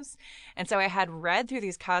Cosmos, and so I had read through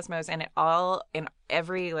these Cosmos, and in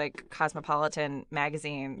every like Cosmopolitan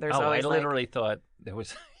magazine, there's always I literally thought there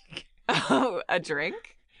was a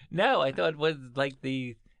drink. No, I thought it was like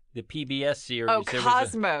the the PBS series. Oh,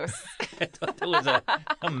 Cosmos. I thought there was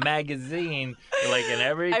a magazine, like in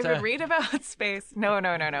every time. I would read about space. No.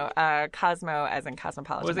 Cosmo, as in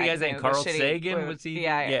Cosmopolitan. What was the guy's name? Carl Sagan? Was he?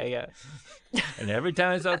 Yeah. And every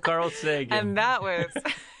time I saw Carl Sagan. And that was...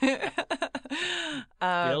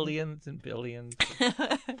 billions and billions.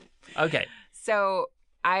 Okay. So...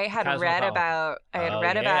 I had read about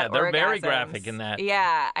orgasms. They're very graphic in that.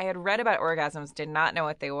 Yeah, I had read about orgasms, did not know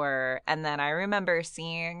what they were, and then I remember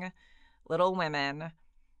seeing Little Women,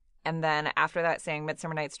 and then after that seeing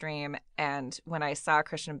Midsummer Night's Dream, and when I saw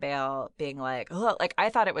Christian Bale being like, oh, like I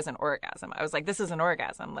thought it was an orgasm. I was like, this is an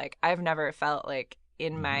orgasm. Like I've never felt like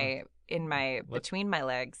in my between my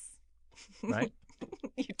legs. Right.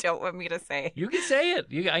 You don't want me to say. You can say it.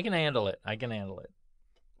 I can handle it.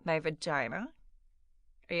 My vagina.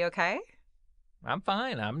 Are you okay? I'm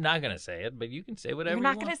fine. I'm not going to say it, but you can say whatever You're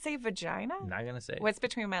not you want. going to say vagina? I'm not going to say it. What's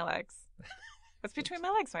between my legs? What's between my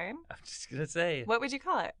legs, Wayne? I'm just going to say it. What would you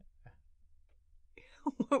call it?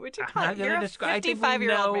 What would you call I'm it? not You're a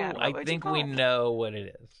 55-year-old man. I think we know what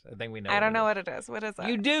it is. I think we know. I don't know what it is. What is that?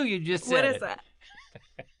 You do. You just said What it. is that?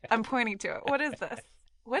 I'm pointing to it. What is this?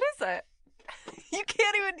 What is it? You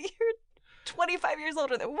can't even. You're 25 years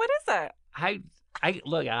older than. What is it? I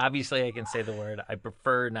look. Obviously, I can say the word. I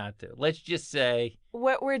prefer not to. Let's just say.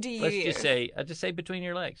 What word do you use? Let's just say. I'll just say between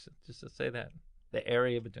your legs. Just to say that the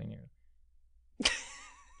area between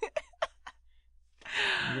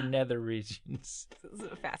your nether regions. This is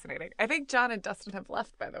fascinating. I think John and Dustin have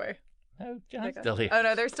left. By the way. Oh, John's still here. Oh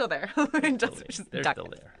no, they're still there. They're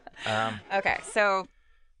still there. Okay, so.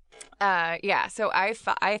 So I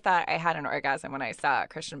thought I had an orgasm when I saw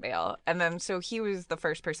Christian Bale, and then so he was the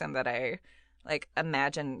first person that I like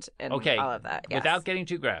imagined in all of that. Yes. Without getting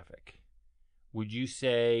too graphic, would you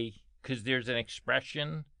say, because there's an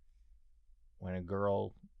expression when a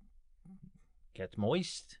girl gets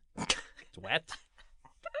moist, gets wet.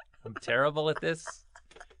 I'm terrible at this.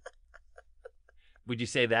 Would you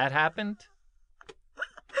say that happened?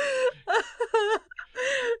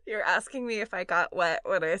 You're asking me if I got wet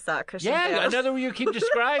when I saw Christian Bale. Yeah, another way you keep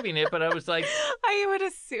describing it, but I was like... I would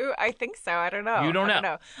assume... I think so. I don't know. You don't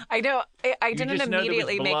know. I didn't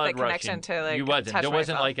immediately make the connection to like you wasn't. touch There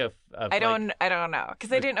wasn't myself. like I don't know.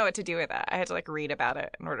 Because I didn't know what to do with that. I had to like read about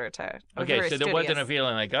it in order to... Okay, so there wasn't a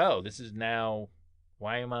feeling like, oh, this is now...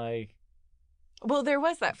 Why am I... Well, there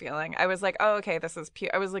was that feeling. I was like, oh, okay, this is...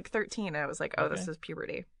 I was like 13 and I was like, oh, this is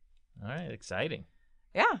puberty. All right, exciting.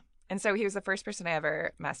 Yeah. And so he was the first person I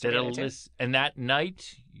ever masturbated to. And that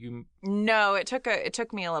night, you... No, it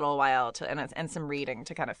took me a little while and some reading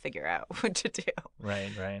to kind of figure out what to do.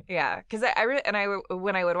 Right. Yeah, because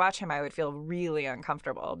when I would watch him, I would feel really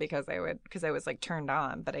uncomfortable because I was like turned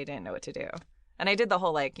on, but I didn't know what to do. And I did the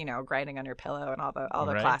whole like grinding on your pillow and all the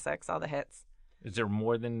classics, all the hits. Is there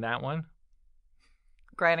more than that one?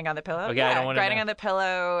 Grinding on the pillow? Okay, yeah, I don't want to grinding know. on the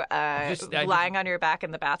pillow, lying on your back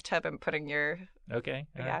in the bathtub and putting your... Okay.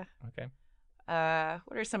 Yeah. Okay.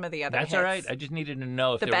 What are some of the other That's hits? all right. I just needed to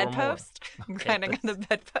know if the there were more. bedpost? Grinding on the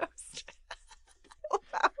bedpost.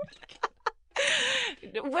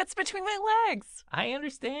 What's between my legs? I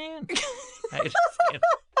understand.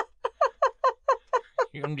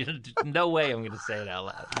 No way I'm going to say it out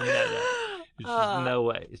loud. No. There's just no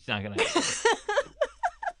way. It's not going to happen.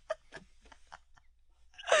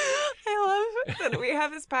 I love that we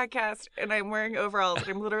have this podcast and I'm wearing overalls and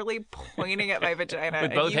I'm literally pointing at my vagina.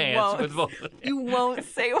 With both hands. You won't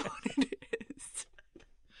say what it is.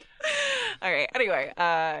 All right. Anyway,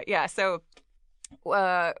 so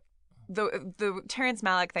the Terrence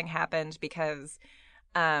Malick thing happened because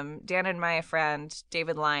Dan and my friend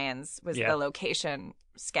David Lyons was the location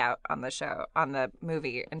scout on the show, on the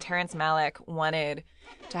movie. And Terrence Malick wanted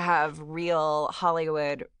to have real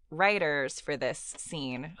Hollywood writers for this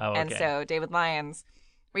scene. Oh, okay. And so David Lyons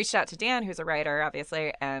reached out to Dan, who's a writer,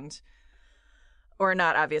 obviously, or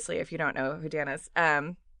not obviously if you don't know who Dan is,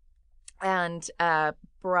 and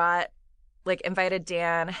invited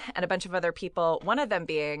Dan and a bunch of other people, one of them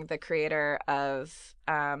being the co-creator of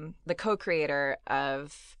what's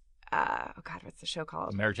the show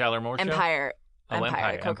called? Mary Tyler Moore Show? Empire. Oh,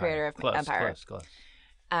 Empire, the co-creator of Close, Empire. Close.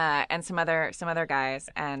 And some other guys,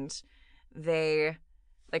 and they...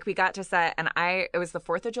 Like, we got to set, and it was the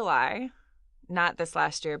 4th of July, not this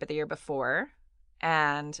last year, but the year before.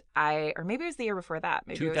 And or maybe it was the year before that.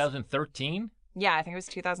 Maybe 2013? Yeah, I think it was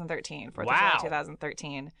 2013. 4th of Wow. July,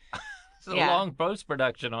 2013. It's a long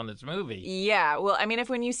post-production on this movie. Yeah, well, I mean,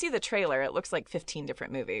 when you see the trailer, it looks like 15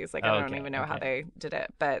 different movies. Like, I don't even know how they did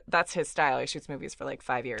it. But that's his style. He shoots movies for like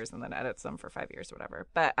 5 years and then edits them for 5 years or whatever.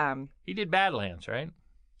 But he did Badlands, right?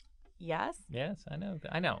 Yes? Yes, I know.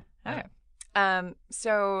 Okay.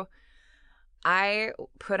 So I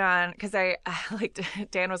put on, because I like,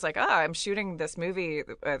 Dan was like, oh, I'm shooting this movie,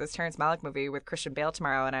 this Terrence Malick movie with Christian Bale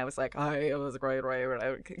tomorrow, and I was like, oh, it was great.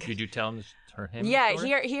 Did you tell him him? Yeah,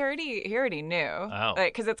 the he already knew. Oh,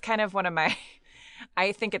 because it's kind of one of my.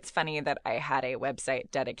 I think it's funny that I had a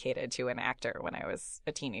website dedicated to an actor when I was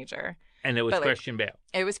a teenager, and it was Christian Bale.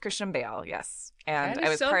 It was Christian Bale, yes, and that I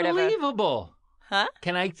was is part of unbelievable. Huh?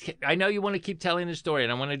 Can I know you want to keep telling the story,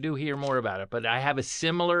 and I want to hear more about it, but I have a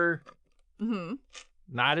similar. Mm-hmm.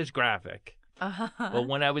 Not as graphic. But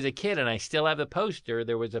when I was a kid and I still have the poster,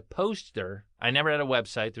 there was a poster. I never had a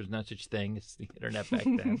website. There's no such thing as the internet back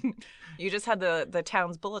then. You just had the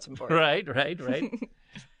town's bulletin board. Right.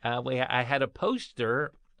 I had a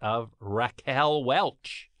poster of Raquel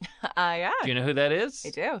Welch. Yeah. Do you know who that is? I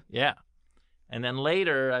do. Yeah. And then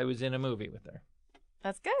later I was in a movie with her.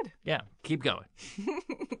 That's good. Yeah. Keep going.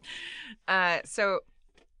 So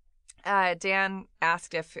Dan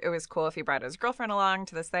asked if it was cool if he brought his girlfriend along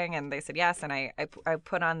to this thing, and they said yes. And I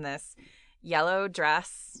put on this yellow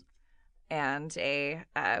dress and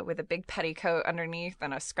with a big petticoat underneath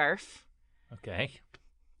and a scarf. Okay.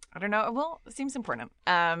 I don't know. Well, it seems important.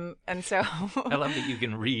 And so I love that you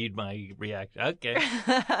can read my reaction. Okay.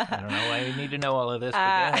 I don't know why you need to know all of this,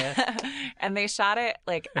 but go ahead. And they shot it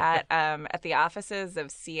like at the offices of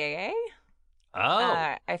CAA. Oh,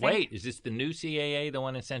 I think, wait, is this the new CAA, the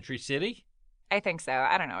one in Century City? I think so.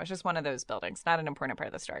 I don't know. It's just one of those buildings. Not an important part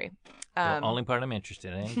of the story. The only part I'm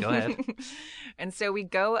interested in. Go ahead. And so we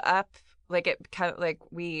go up,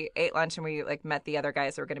 we ate lunch and we met the other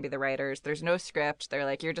guys who were going to be the writers. There's no script. They're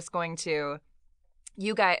like, you're just going to,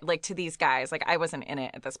 to these guys. I wasn't in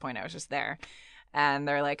it at this point. I was just there. And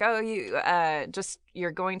they're like, oh,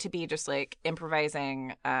 you're going to be just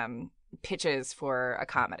improvising, pitches for a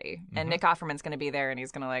comedy, and Nick Offerman's going to be there, and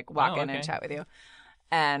he's going to walk in and chat with you,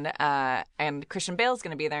 and Christian Bale's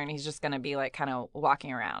going to be there, and he's just going to be kind of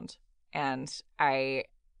walking around. And I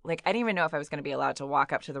didn't even know if I was going to be allowed to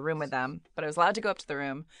walk up to the room with them, but I was allowed to go up to the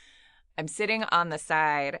room. I'm sitting on the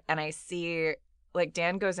side, and I see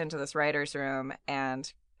Dan goes into this writer's room,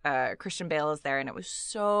 and Christian Bale is there, and it was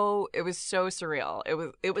so surreal.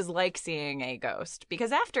 It was like seeing a ghost,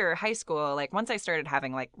 because after high school, once I started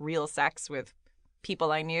having real sex with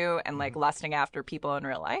people I knew and lusting after people in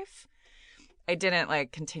real life, I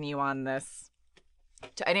didn't continue on this.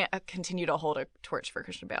 I didn't continue to hold a torch for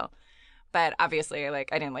Christian Bale, but obviously I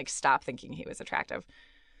didn't stop thinking he was attractive.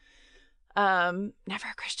 Never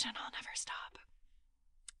Christian, I'll never stop.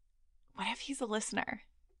 What if he's a listener?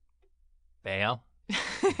 Bale.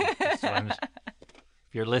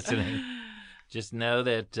 If you're listening, just know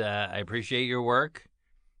that I appreciate your work.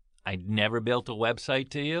 I never built a website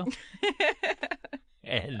to you,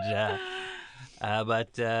 and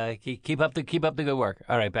but keep up the good work.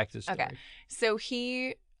 All right, back to the story. Okay, so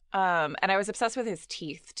he and I was obsessed with his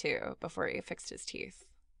teeth too before he fixed his teeth.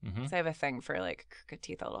 Mm-hmm. So I have a thing for crooked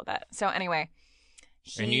teeth a little bit. So anyway,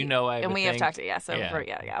 and you know we have talked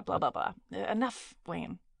to blah blah blah. Enough,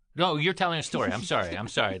 Wayne. No, you're telling a story. I'm sorry.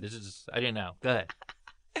 I didn't know. Go ahead.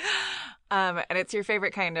 And it's your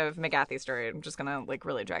favorite kind of McGathy story. I'm just gonna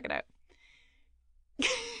really drag it out.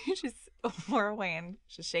 Just Laura Wayne,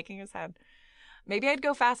 just shaking his head. Maybe I'd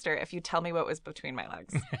go faster if you tell me what was between my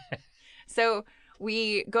legs. So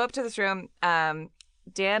we go up to this room.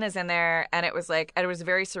 Dan is in there, and it was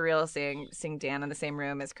very surreal seeing Dan in the same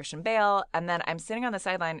room as Christian Bale. And then I'm sitting on the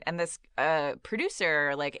sideline, and this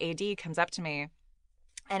producer, AD, comes up to me.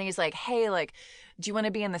 And he's like, hey, do you want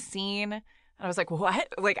to be in the scene? And I was like, what?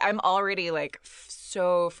 I'm already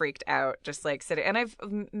so freaked out, just sitting. And I've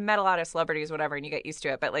met a lot of celebrities, whatever, and you get used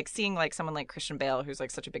to it. But seeing someone like Christian Bale, who's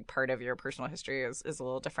such a big part of your personal history, is a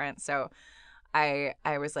little different. So I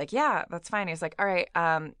was like, yeah, that's fine. He's like, all right,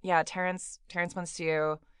 yeah, Terrence wants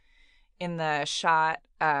you in the shot.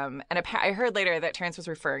 And I heard later that Terrence was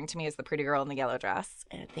referring to me as the pretty girl in the yellow dress.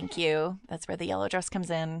 Thank you. That's where the yellow dress comes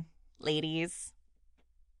in, ladies.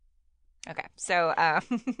 Okay, so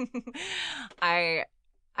I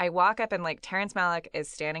walk up, and Terrence Malick is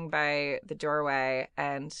standing by the doorway,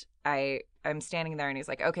 and I'm standing there, and he's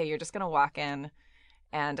like, okay, you're just gonna walk in,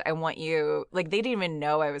 and I want you, they didn't even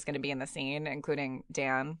know I was gonna be in the scene, including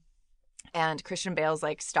Dan, and Christian Bale's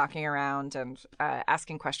stalking around and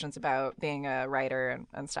asking questions about being a writer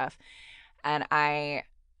and stuff, and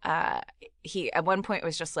he at one point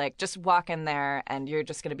was just just walk in there, and you're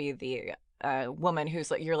just gonna be the woman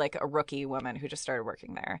who's you're a rookie woman who just started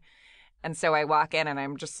working there. And so I walk in, and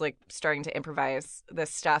I'm just starting to improvise this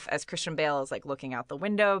stuff as Christian Bale is looking out the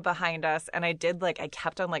window behind us. And I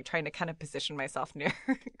kept on trying to kind of position myself near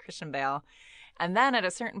Christian Bale. And then at a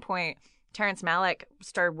certain point, Terrence Malick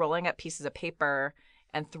started rolling up pieces of paper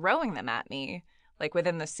and throwing them at me, like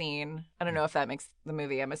within the scene. I don't know if that makes the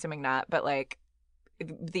movie. I'm assuming not. But like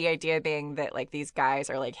the idea being that like these guys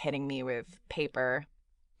are like hitting me with paper.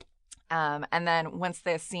 And then once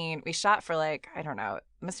the scene, we shot for like, I don't know, it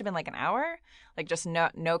must have been like an hour, like just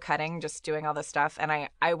no cutting, just doing all this stuff. And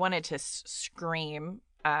I wanted to scream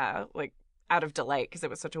like out of delight because it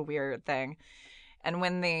was such a weird thing. And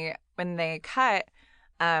when they cut,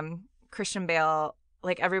 Christian Bale,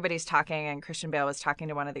 like everybody's talking and Christian Bale was talking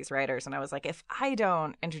to one of these writers. And I was like, if I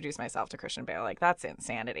don't introduce myself to Christian Bale, like that's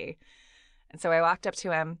insanity. And so I walked up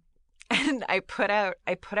to him and I put out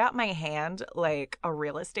my hand like a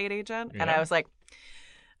real estate agent. Yeah. And I was like,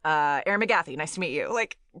 Aaron McGathy, nice to meet you.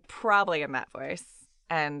 Like probably in that voice.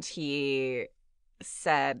 And he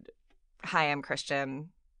said, hi, I'm Christian.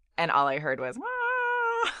 And all I heard was,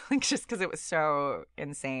 like just because it was so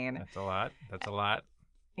insane. That's a lot.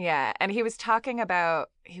 Yeah. And he was talking about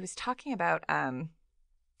with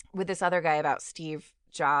this other guy about Stephen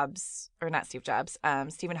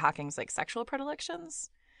Hawking's like sexual predilections.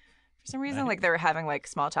 For some reason, like they were having like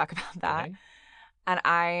small talk about that. Okay. And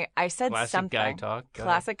I said something.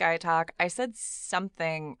 Classic guy talk. I said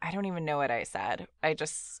something. I don't even know what I said. I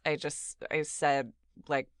said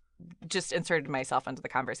like just inserted myself into the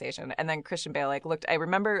conversation. And then Christian Bale like looked. I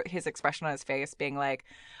remember his expression on his face being like,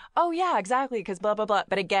 "Oh yeah, exactly," because blah blah blah.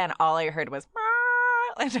 But again, all I heard was,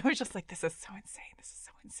 and I was just like, "This is so insane. This is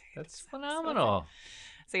so insane. That's phenomenal."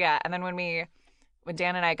 So yeah, and then when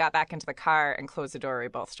Dan and I got back into the car and closed the door, we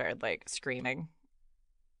both started like screaming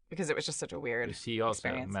because it was just such a weird experience. He also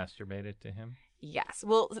masturbated to him? Yes.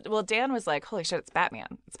 Well, Dan was like, "Holy shit, it's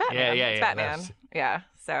Batman! It's Batman! Yeah, it's Batman!" Yeah.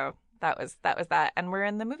 So that was that, and we're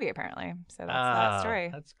in the movie apparently. So that's that story.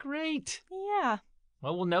 That's great. Yeah.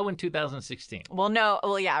 Well, we'll know in 2016. We'll know.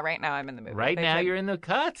 Well, yeah. Right now, I'm in the movie. Right now, you're in the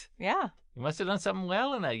cut. Yeah. You must have done something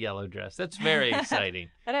well in that yellow dress. That's very exciting.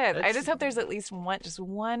 It is. I just hope there's at least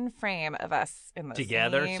one frame of us in the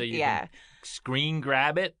together, so you can screen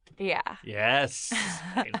grab it. Yeah. Yes.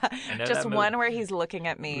 I know just one where he's looking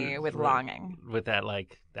at me with longing. With that,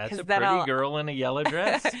 like, that's a pretty girl in a yellow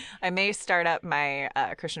dress. I may start up my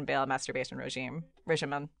Christian Bale masturbation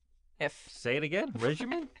regimen. If say it again,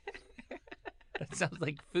 regimen. That sounds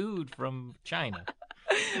like food from China.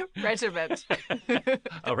 Regiment.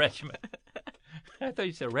 A regiment. I thought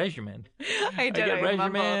you said regimen. I did. I get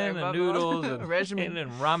regimen and noodles and regimen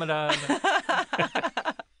and Ramadan.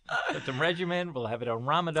 Put some regimen. We'll have it on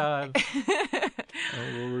Ramadan.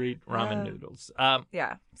 And we'll eat ramen noodles.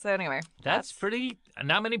 Yeah. So anyway, that's pretty.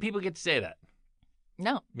 Not many people get to say that.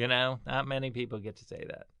 No. You know, not many people get to say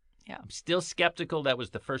that. Yeah. I'm still skeptical. That was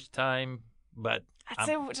the first time, but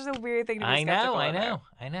that's just a weird thing to be skeptical about.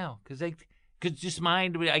 I know. Because just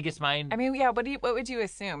mind. I mean, yeah. What would you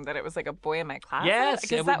assume, that it was like a boy in my class? Yes,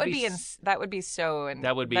 because that would be so.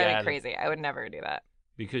 That would be crazy. I would never do that.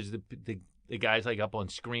 Because the guys like up on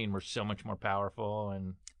screen were so much more powerful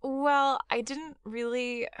and. Well, I didn't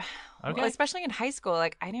really. Okay. Well, especially in high school,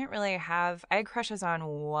 like I didn't really have. I had crushes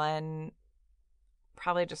on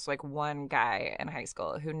probably just like one guy in high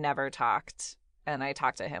school who never talked, and I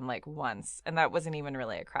talked to him like once, and that wasn't even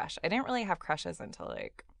really a crush. I didn't really have crushes until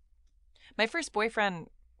like. My first boyfriend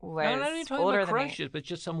was not even talking older about than crushes, but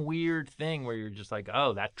just some weird thing where you're just like,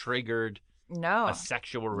 oh, that triggered a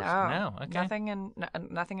sexual response. No, okay.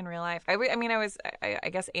 Nothing in real life. I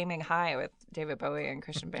guess aiming high with David Bowie and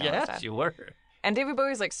Christian Bale. Yes, and stuff. You were. And David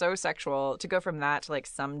Bowie's like so sexual. To go from that to like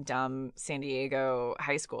some dumb San Diego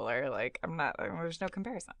high schooler, like I'm not. There's no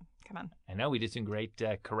comparison. Come on. I know we did some great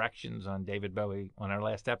corrections on David Bowie on our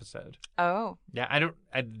last episode. Oh. Yeah,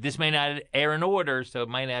 this may not air in order, so it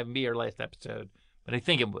might not even be our last episode. But I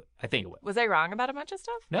think it would. Was I wrong about a bunch of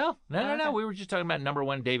stuff? No. We were just talking about number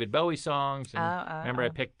one David Bowie songs. And remember, I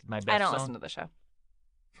picked my best song. I don't listen to the show.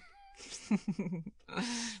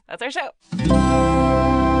 That's our show.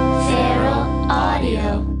 Feral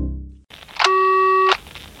Audio.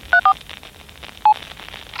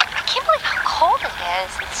 I can't believe how cold it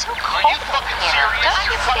is. It's so cold. Are you fucking serious? Don't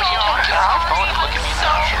you think you can get off? Look at me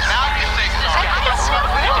now. Now you think so. It's so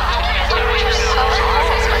rude.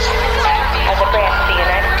 As a branch of the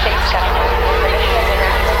United States government,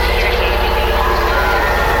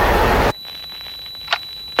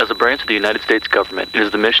 As a branch of the United States government, it is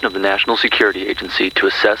the mission of the National Security Agency to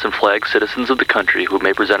assess and flag citizens of the country who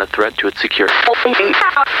may present a threat to its security. The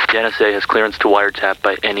NSA has clearance to wiretap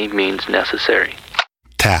by any means necessary.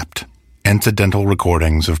 Tapped. Incidental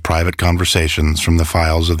recordings of private conversations from the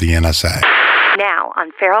files of the NSA. Now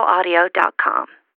on feralaudio.com.